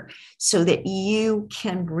clear so that you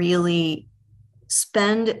can really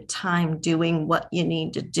spend time doing what you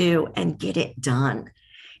need to do and get it done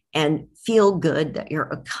and feel good that you're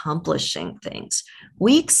accomplishing things.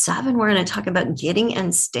 Week 7, we're going to talk about getting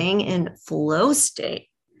and staying in flow state,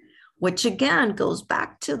 which again goes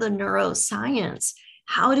back to the neuroscience.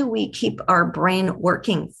 How do we keep our brain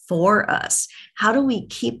working for us? How do we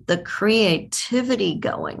keep the creativity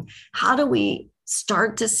going? How do we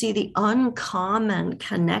start to see the uncommon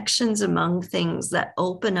connections among things that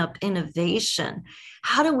open up innovation?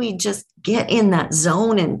 How do we just get in that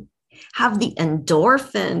zone and have the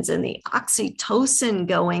endorphins and the oxytocin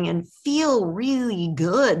going and feel really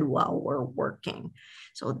good while we're working?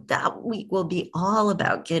 So that week will be all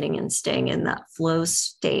about getting and staying in that flow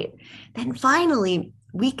state. Then finally,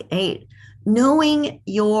 week 8, knowing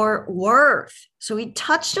your worth. So we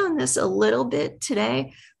touched on this a little bit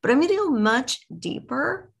today, but I'm going to go much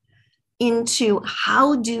deeper into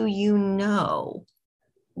how do you know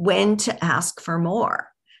when to ask for more?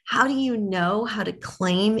 How do you know how to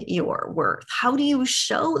claim your worth? How do you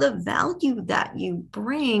show the value that you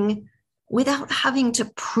bring without having to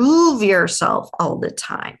prove yourself all the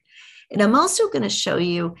time? And I'm also going to show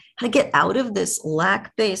you how to get out of this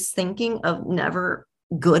lack-based thinking of never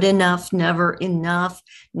good enough, never enough,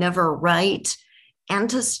 never right, and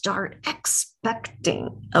to start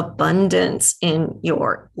expecting abundance in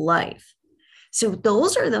your life. So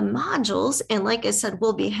those are the modules. And like I said,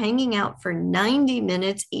 we'll be hanging out for 90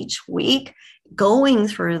 minutes each week, going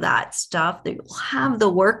through that stuff. You'll have the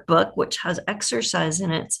workbook, which has exercise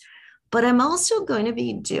in it. But I'm also going to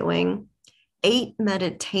be doing 8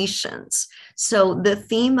 meditations. So the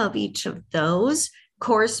theme of each of those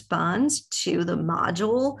corresponds to the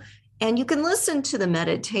module. And you can listen to the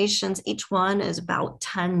meditations. Each one is about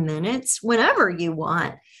 10 minutes whenever you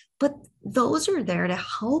want. But those are there to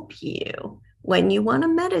help you when you want to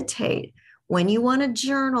meditate, when you want to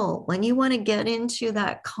journal, when you want to get into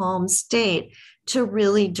that calm state, to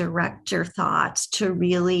really direct your thoughts, to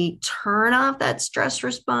really turn off that stress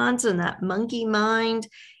response and that monkey mind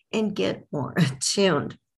and get more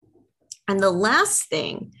attuned. And the last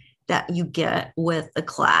thing that you get with the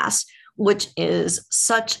class, which is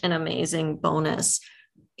such an amazing bonus,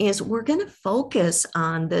 is we're going to focus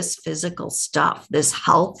on this physical stuff, this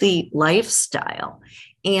healthy lifestyle.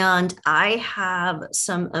 And I have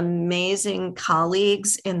some amazing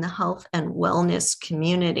colleagues in the health and wellness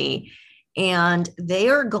community, and they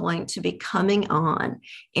are going to be coming on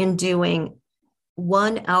and doing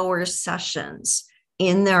 1-hour sessions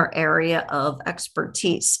in their area of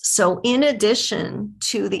expertise. So in addition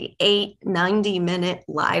to the 8 90-minute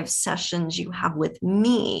live sessions you have with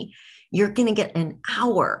me, you're going to get an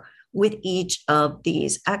hour with each of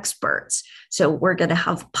these experts. So we're going to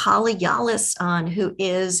have Paula Yalis on, who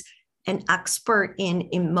is an expert in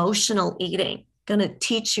emotional eating, going to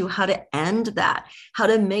teach you how to end that, how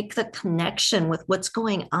to make the connection with what's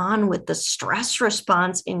going on with the stress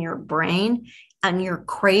response in your brain and your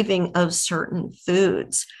craving of certain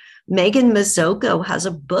foods. Megan Mazzocco has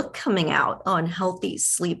a book coming out on healthy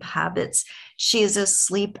sleep habits. She is a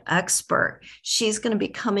sleep expert. She's going to be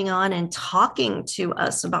coming on and talking to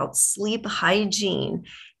us about sleep hygiene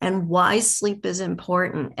and why sleep is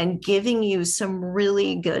important, and giving you some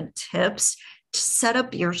really good tips to set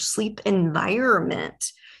up your sleep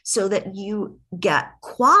environment so that you get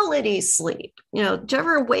quality sleep. Do you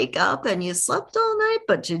ever wake up and you slept all night,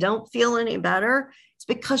 but you don't feel any better? It's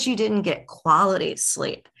because you didn't get quality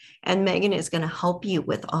sleep. And Megan is going to help you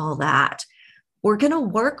with all that. We're going to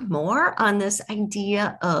work more on this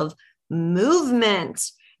idea of movement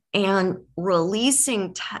and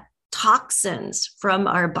releasing toxins from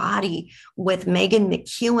our body with Megan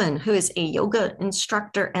McEwen, who is a yoga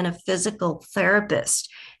instructor and a physical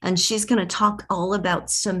therapist. And she's going to talk all about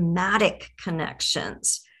somatic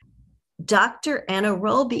connections. Dr. Anna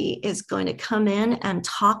Roby is going to come in and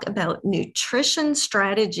talk about nutrition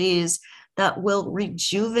strategies that will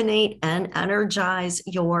rejuvenate and energize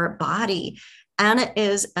your body. Anna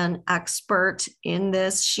is an expert in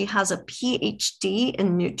this. She has a PhD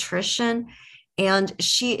in nutrition, and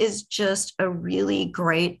she is just a really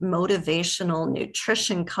great motivational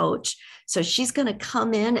nutrition coach. So she's going to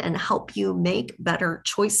come in and help you make better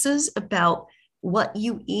choices about what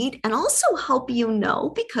you eat, and also help you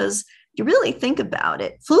know, because you really think about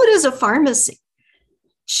it, food is a pharmacy.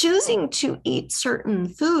 Choosing to eat certain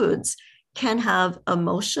foods can have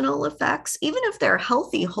emotional effects, even if they're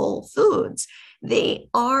healthy, whole foods. They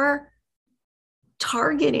are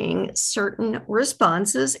targeting certain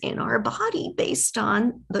responses in our body based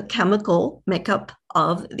on the chemical makeup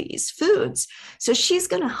of these foods. So she's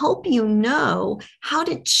going to help you know how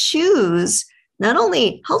to choose not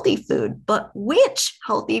only healthy food, but which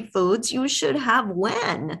healthy foods you should have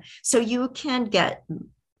when, so you can get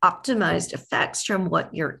optimized effects from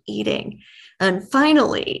what you're eating. And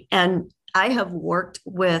finally, and I have worked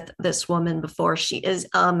with this woman before, she is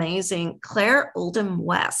amazing, Claire Oldham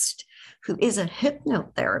West, who is a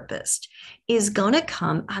hypnotherapist, is going to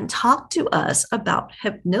come and talk to us about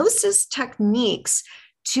hypnosis techniques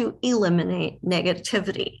to eliminate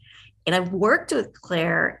negativity. And I've worked with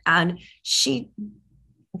Claire, and she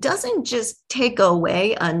doesn't just take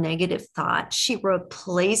away a negative thought, she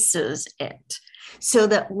replaces it. So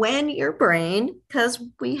that when your brain, because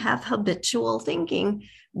we have habitual thinking,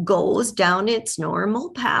 goes down its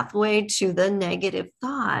normal pathway to the negative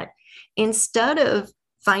thought, instead of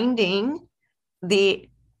finding the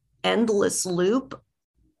endless loop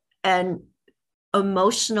and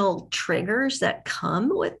emotional triggers that come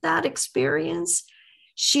with that experience,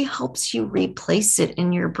 she helps you replace it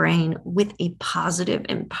in your brain with a positive,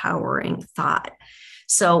 empowering thought.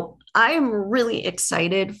 So I am really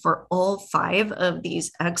excited for all 5 of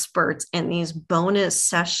these experts and these bonus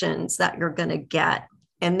sessions that you're going to get.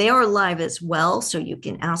 And they are live as well, so you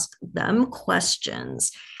can ask them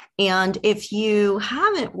questions. And if you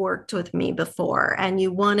haven't worked with me before and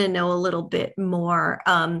you want to know a little bit more,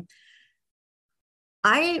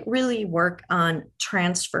 I really work on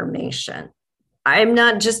transformation. I'm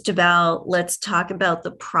not just about let's talk about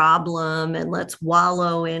the problem and let's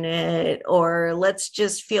wallow in it, or let's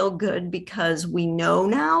just feel good because we know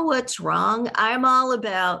now what's wrong. I'm all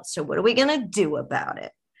about, so what are we going to do about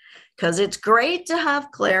it? Because it's great to have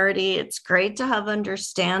clarity, it's great to have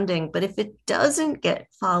understanding, but if it doesn't get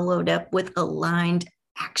followed up with aligned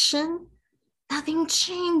action, nothing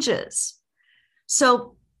changes.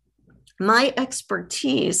 So my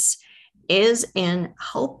expertise is in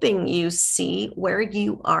helping you see where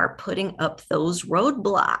you are putting up those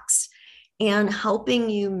roadblocks and helping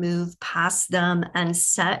you move past them and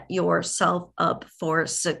set yourself up for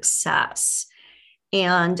success.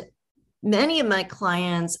 And many of my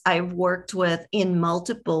clients I've worked with in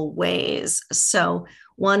multiple ways. So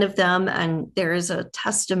one of them, and there is a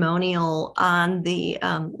testimonial on the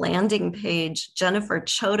landing page, Jennifer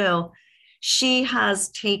Chodo, she has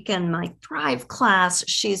taken my Thrive class.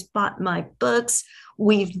 She's bought my books.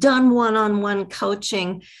 We've done one-on-one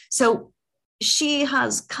coaching. So she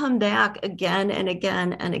has come back again and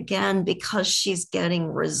again and again because she's getting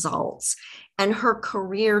results. And her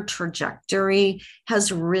career trajectory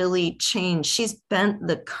has really changed. She's bent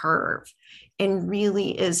the curve and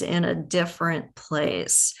really is in a different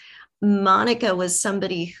place. Monica was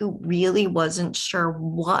somebody who really wasn't sure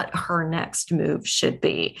what her next move should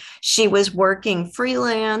be. She was working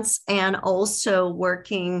freelance and also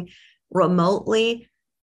working remotely,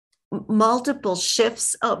 multiple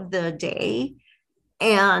shifts of the day.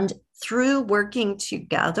 And through working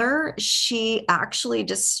together, she actually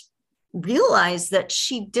just realized that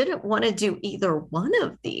she didn't want to do either one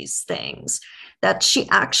of these things, that she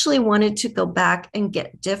actually wanted to go back and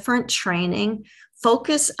get different training,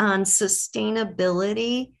 focus on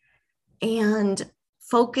sustainability, and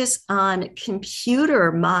focus on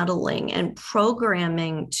computer modeling and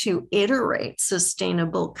programming to iterate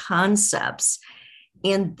sustainable concepts.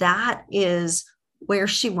 And that is where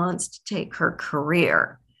she wants to take her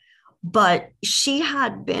career. But she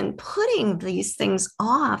had been putting these things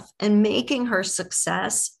off and making her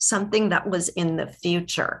success something that was in the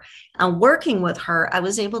future. And working with her, I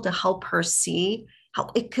was able to help her see how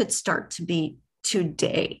it could start to be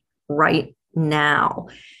today, right now.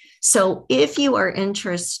 So if you are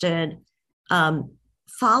interested,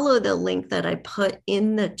 follow the link that I put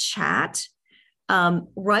in the chat.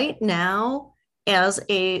 Right now, as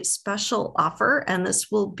a special offer, and this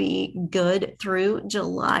will be good through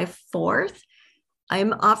July 4th,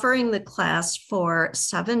 I'm offering the class for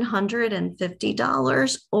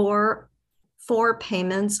 $750 or 4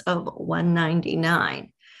 payments of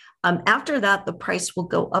 $199. After that, the price will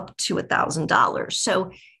go up to $1,000.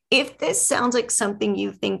 So if this sounds like something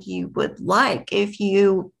you think you would like, if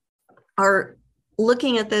you are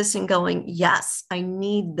looking at this and going, yes, I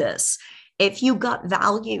need this. If you got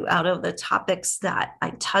value out of the topics that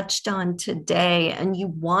I touched on today and you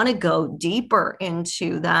want to go deeper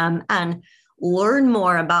into them and learn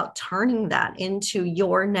more about turning that into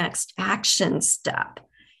your next action step,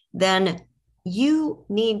 then you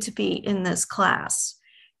need to be in this class.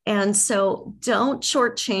 And so don't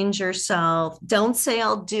shortchange yourself. Don't say,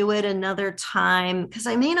 I'll do it another time because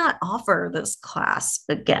I may not offer this class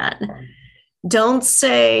again. Don't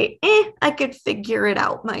say, I could figure it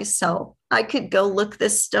out myself. I could go look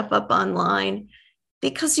this stuff up online,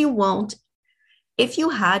 because you won't. If you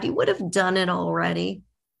had, you would have done it already.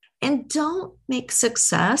 And don't make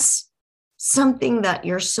success something that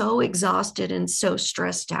you're so exhausted and so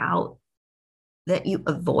stressed out that you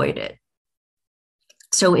avoid it.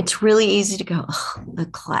 So it's really easy to go, oh, the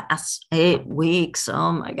class, 8 weeks.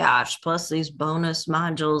 Oh my gosh, plus these bonus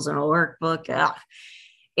modules and a workbook. Ugh.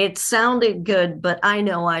 It sounded good, but I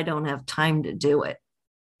know I don't have time to do it.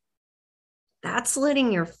 That's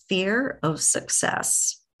letting your fear of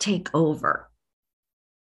success take over.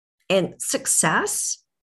 And success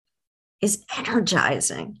is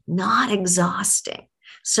energizing, not exhausting.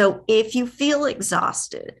 So if you feel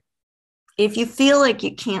exhausted, if you feel like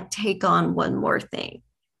you can't take on one more thing,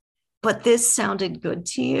 but this sounded good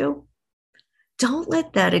to you, don't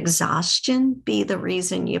let that exhaustion be the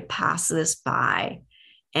reason you pass this by.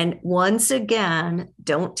 And once again,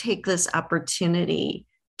 don't take this opportunity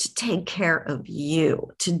to take care of you,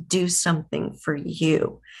 to do something for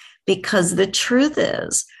you. Because the truth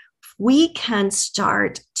is, we can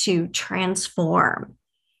start to transform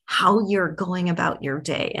how you're going about your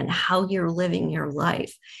day and how you're living your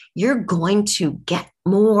life. You're going to get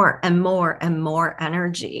more and more and more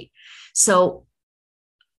energy. So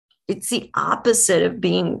it's the opposite of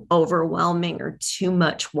being overwhelming or too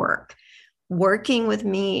much work. Working with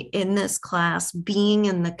me in this class, being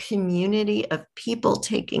in the community of people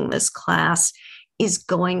taking this class is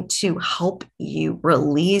going to help you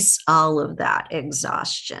release all of that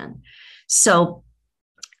exhaustion. So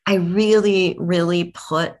I really, really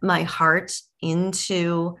put my heart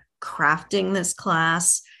into crafting this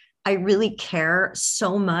class. I really care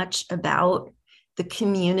so much about the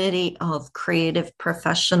community of creative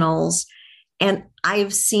professionals. And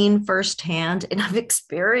I've seen firsthand and I've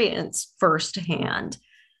experienced firsthand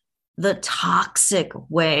the toxic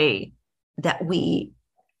way that we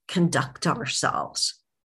conduct ourselves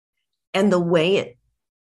and the way it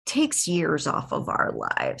takes years off of our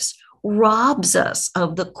lives, robs us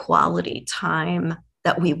of the quality time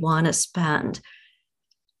that we want to spend,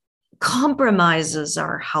 compromises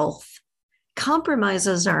our health,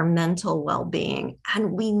 compromises our mental well-being,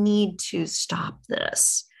 and we need to stop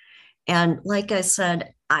this. And like I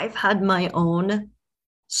said, I've had my own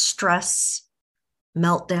stress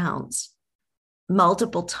meltdowns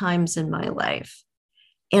multiple times in my life.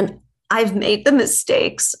 And I've made the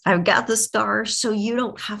mistakes. I've got the scars, so you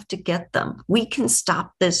don't have to get them. We can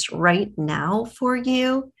stop this right now for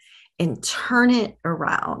you and turn it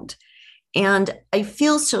around. And I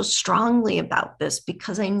feel so strongly about this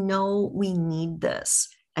because I know we need this.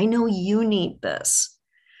 I know you need this.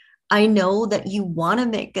 I know that you want to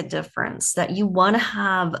make a difference, that you want to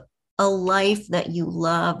have a life that you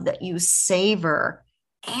love, that you savor,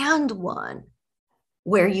 and one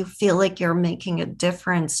where you feel like you're making a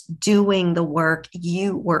difference doing the work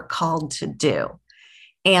you were called to do.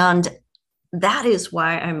 And that is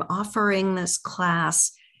why I'm offering this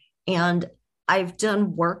class. And I've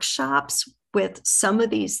done workshops with some of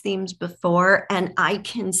these themes before, and I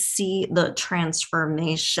can see the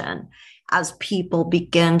transformation as people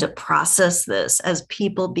begin to process this, as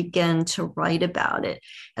people begin to write about it,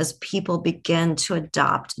 as people begin to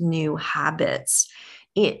adopt new habits.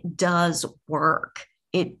 It does work.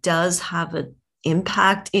 It does have an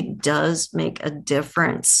impact. It does make a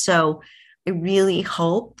difference. So I really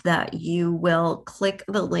hope that you will click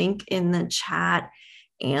the link in the chat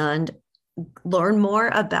and learn more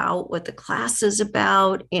about what the class is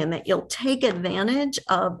about, and that you'll take advantage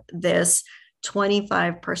of this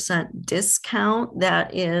 25% discount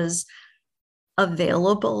that is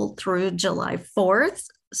available through July 4th.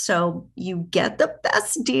 So you get the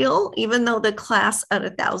best deal, even though the class at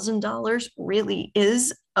 $1,000 really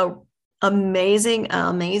is a amazing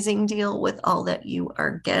deal with all that you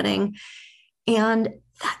are getting, and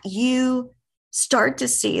that you start to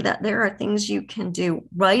see that there are things you can do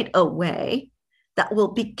right away that will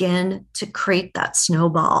begin to create that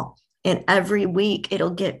snowball. And every week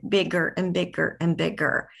it'll get bigger and bigger and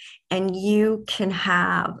bigger. And you can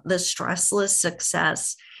have the stressless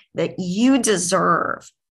success that you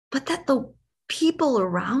deserve, but that the people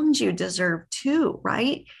around you deserve too,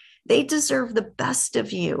 right? They deserve the best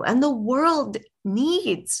of you, and the world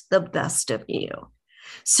needs the best of you.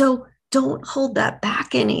 So don't hold that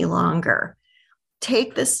back any longer.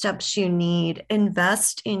 Take the steps you need,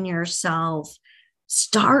 invest in yourself,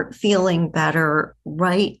 start feeling better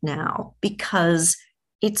right now, because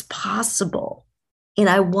it's possible. And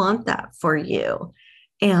I want that for you.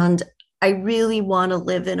 And I really want to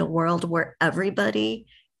live in a world where everybody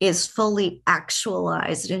is fully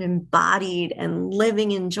actualized and embodied and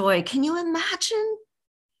living in joy. Can you imagine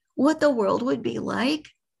what the world would be like?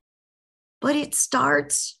 But it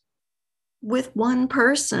starts with one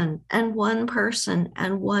person and one person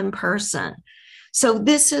and one person. So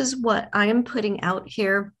this is what I am putting out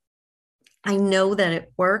here. I know that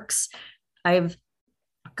it works. I've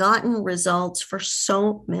gotten results for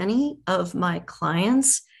so many of my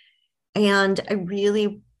clients, and I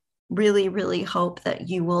really hope that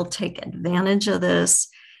you will take advantage of this.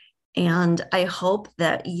 And I hope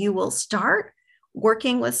that you will start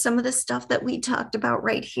working with some of the stuff that we talked about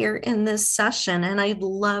right here in this session. And I'd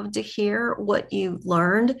love to hear what you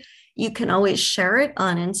learned. You can always share it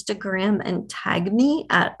on Instagram and tag me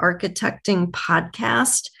at Architecting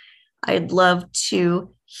Podcast. I'd love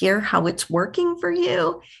to hear how it's working for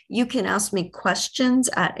you. You can ask me questions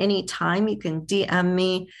at any time. You can DM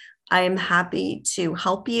me. I am happy to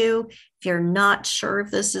help you. If you're not sure if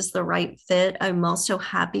this is the right fit, I'm also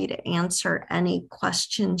happy to answer any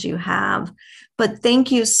questions you have. But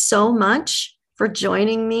thank you so much for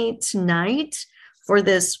joining me tonight for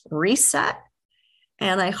this reset.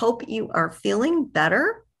 And I hope you are feeling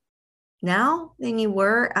better now than you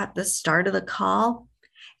were at the start of the call.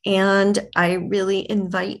 And I really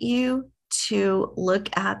invite you to look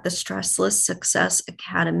at the Stressless Success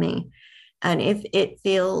Academy. And if it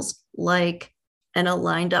feels like an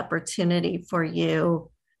aligned opportunity for you,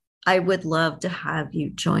 I would love to have you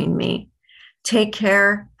join me. Take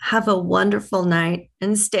care, have a wonderful night,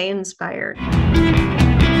 and stay inspired.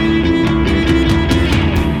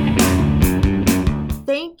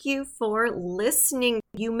 Thank you for listening.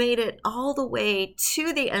 You made it all the way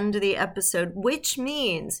to the end of the episode, which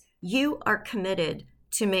means you are committed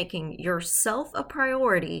to making yourself a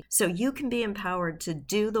priority so you can be empowered to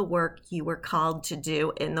do the work you were called to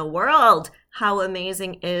do in the world. How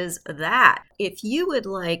amazing is that? If you would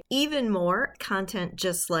like even more content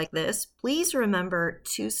just like this, please remember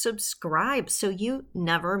to subscribe so you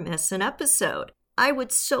never miss an episode. I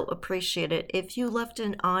would so appreciate it if you left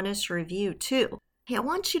an honest review too. Hey, I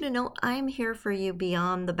want you to know I'm here for you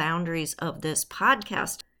beyond the boundaries of this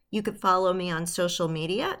podcast. You could follow me on social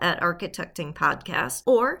media at Architecting Podcast,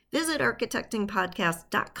 or visit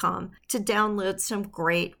architectingpodcast.com to download some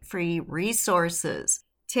great free resources.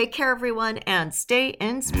 Take care, everyone, and stay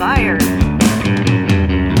inspired.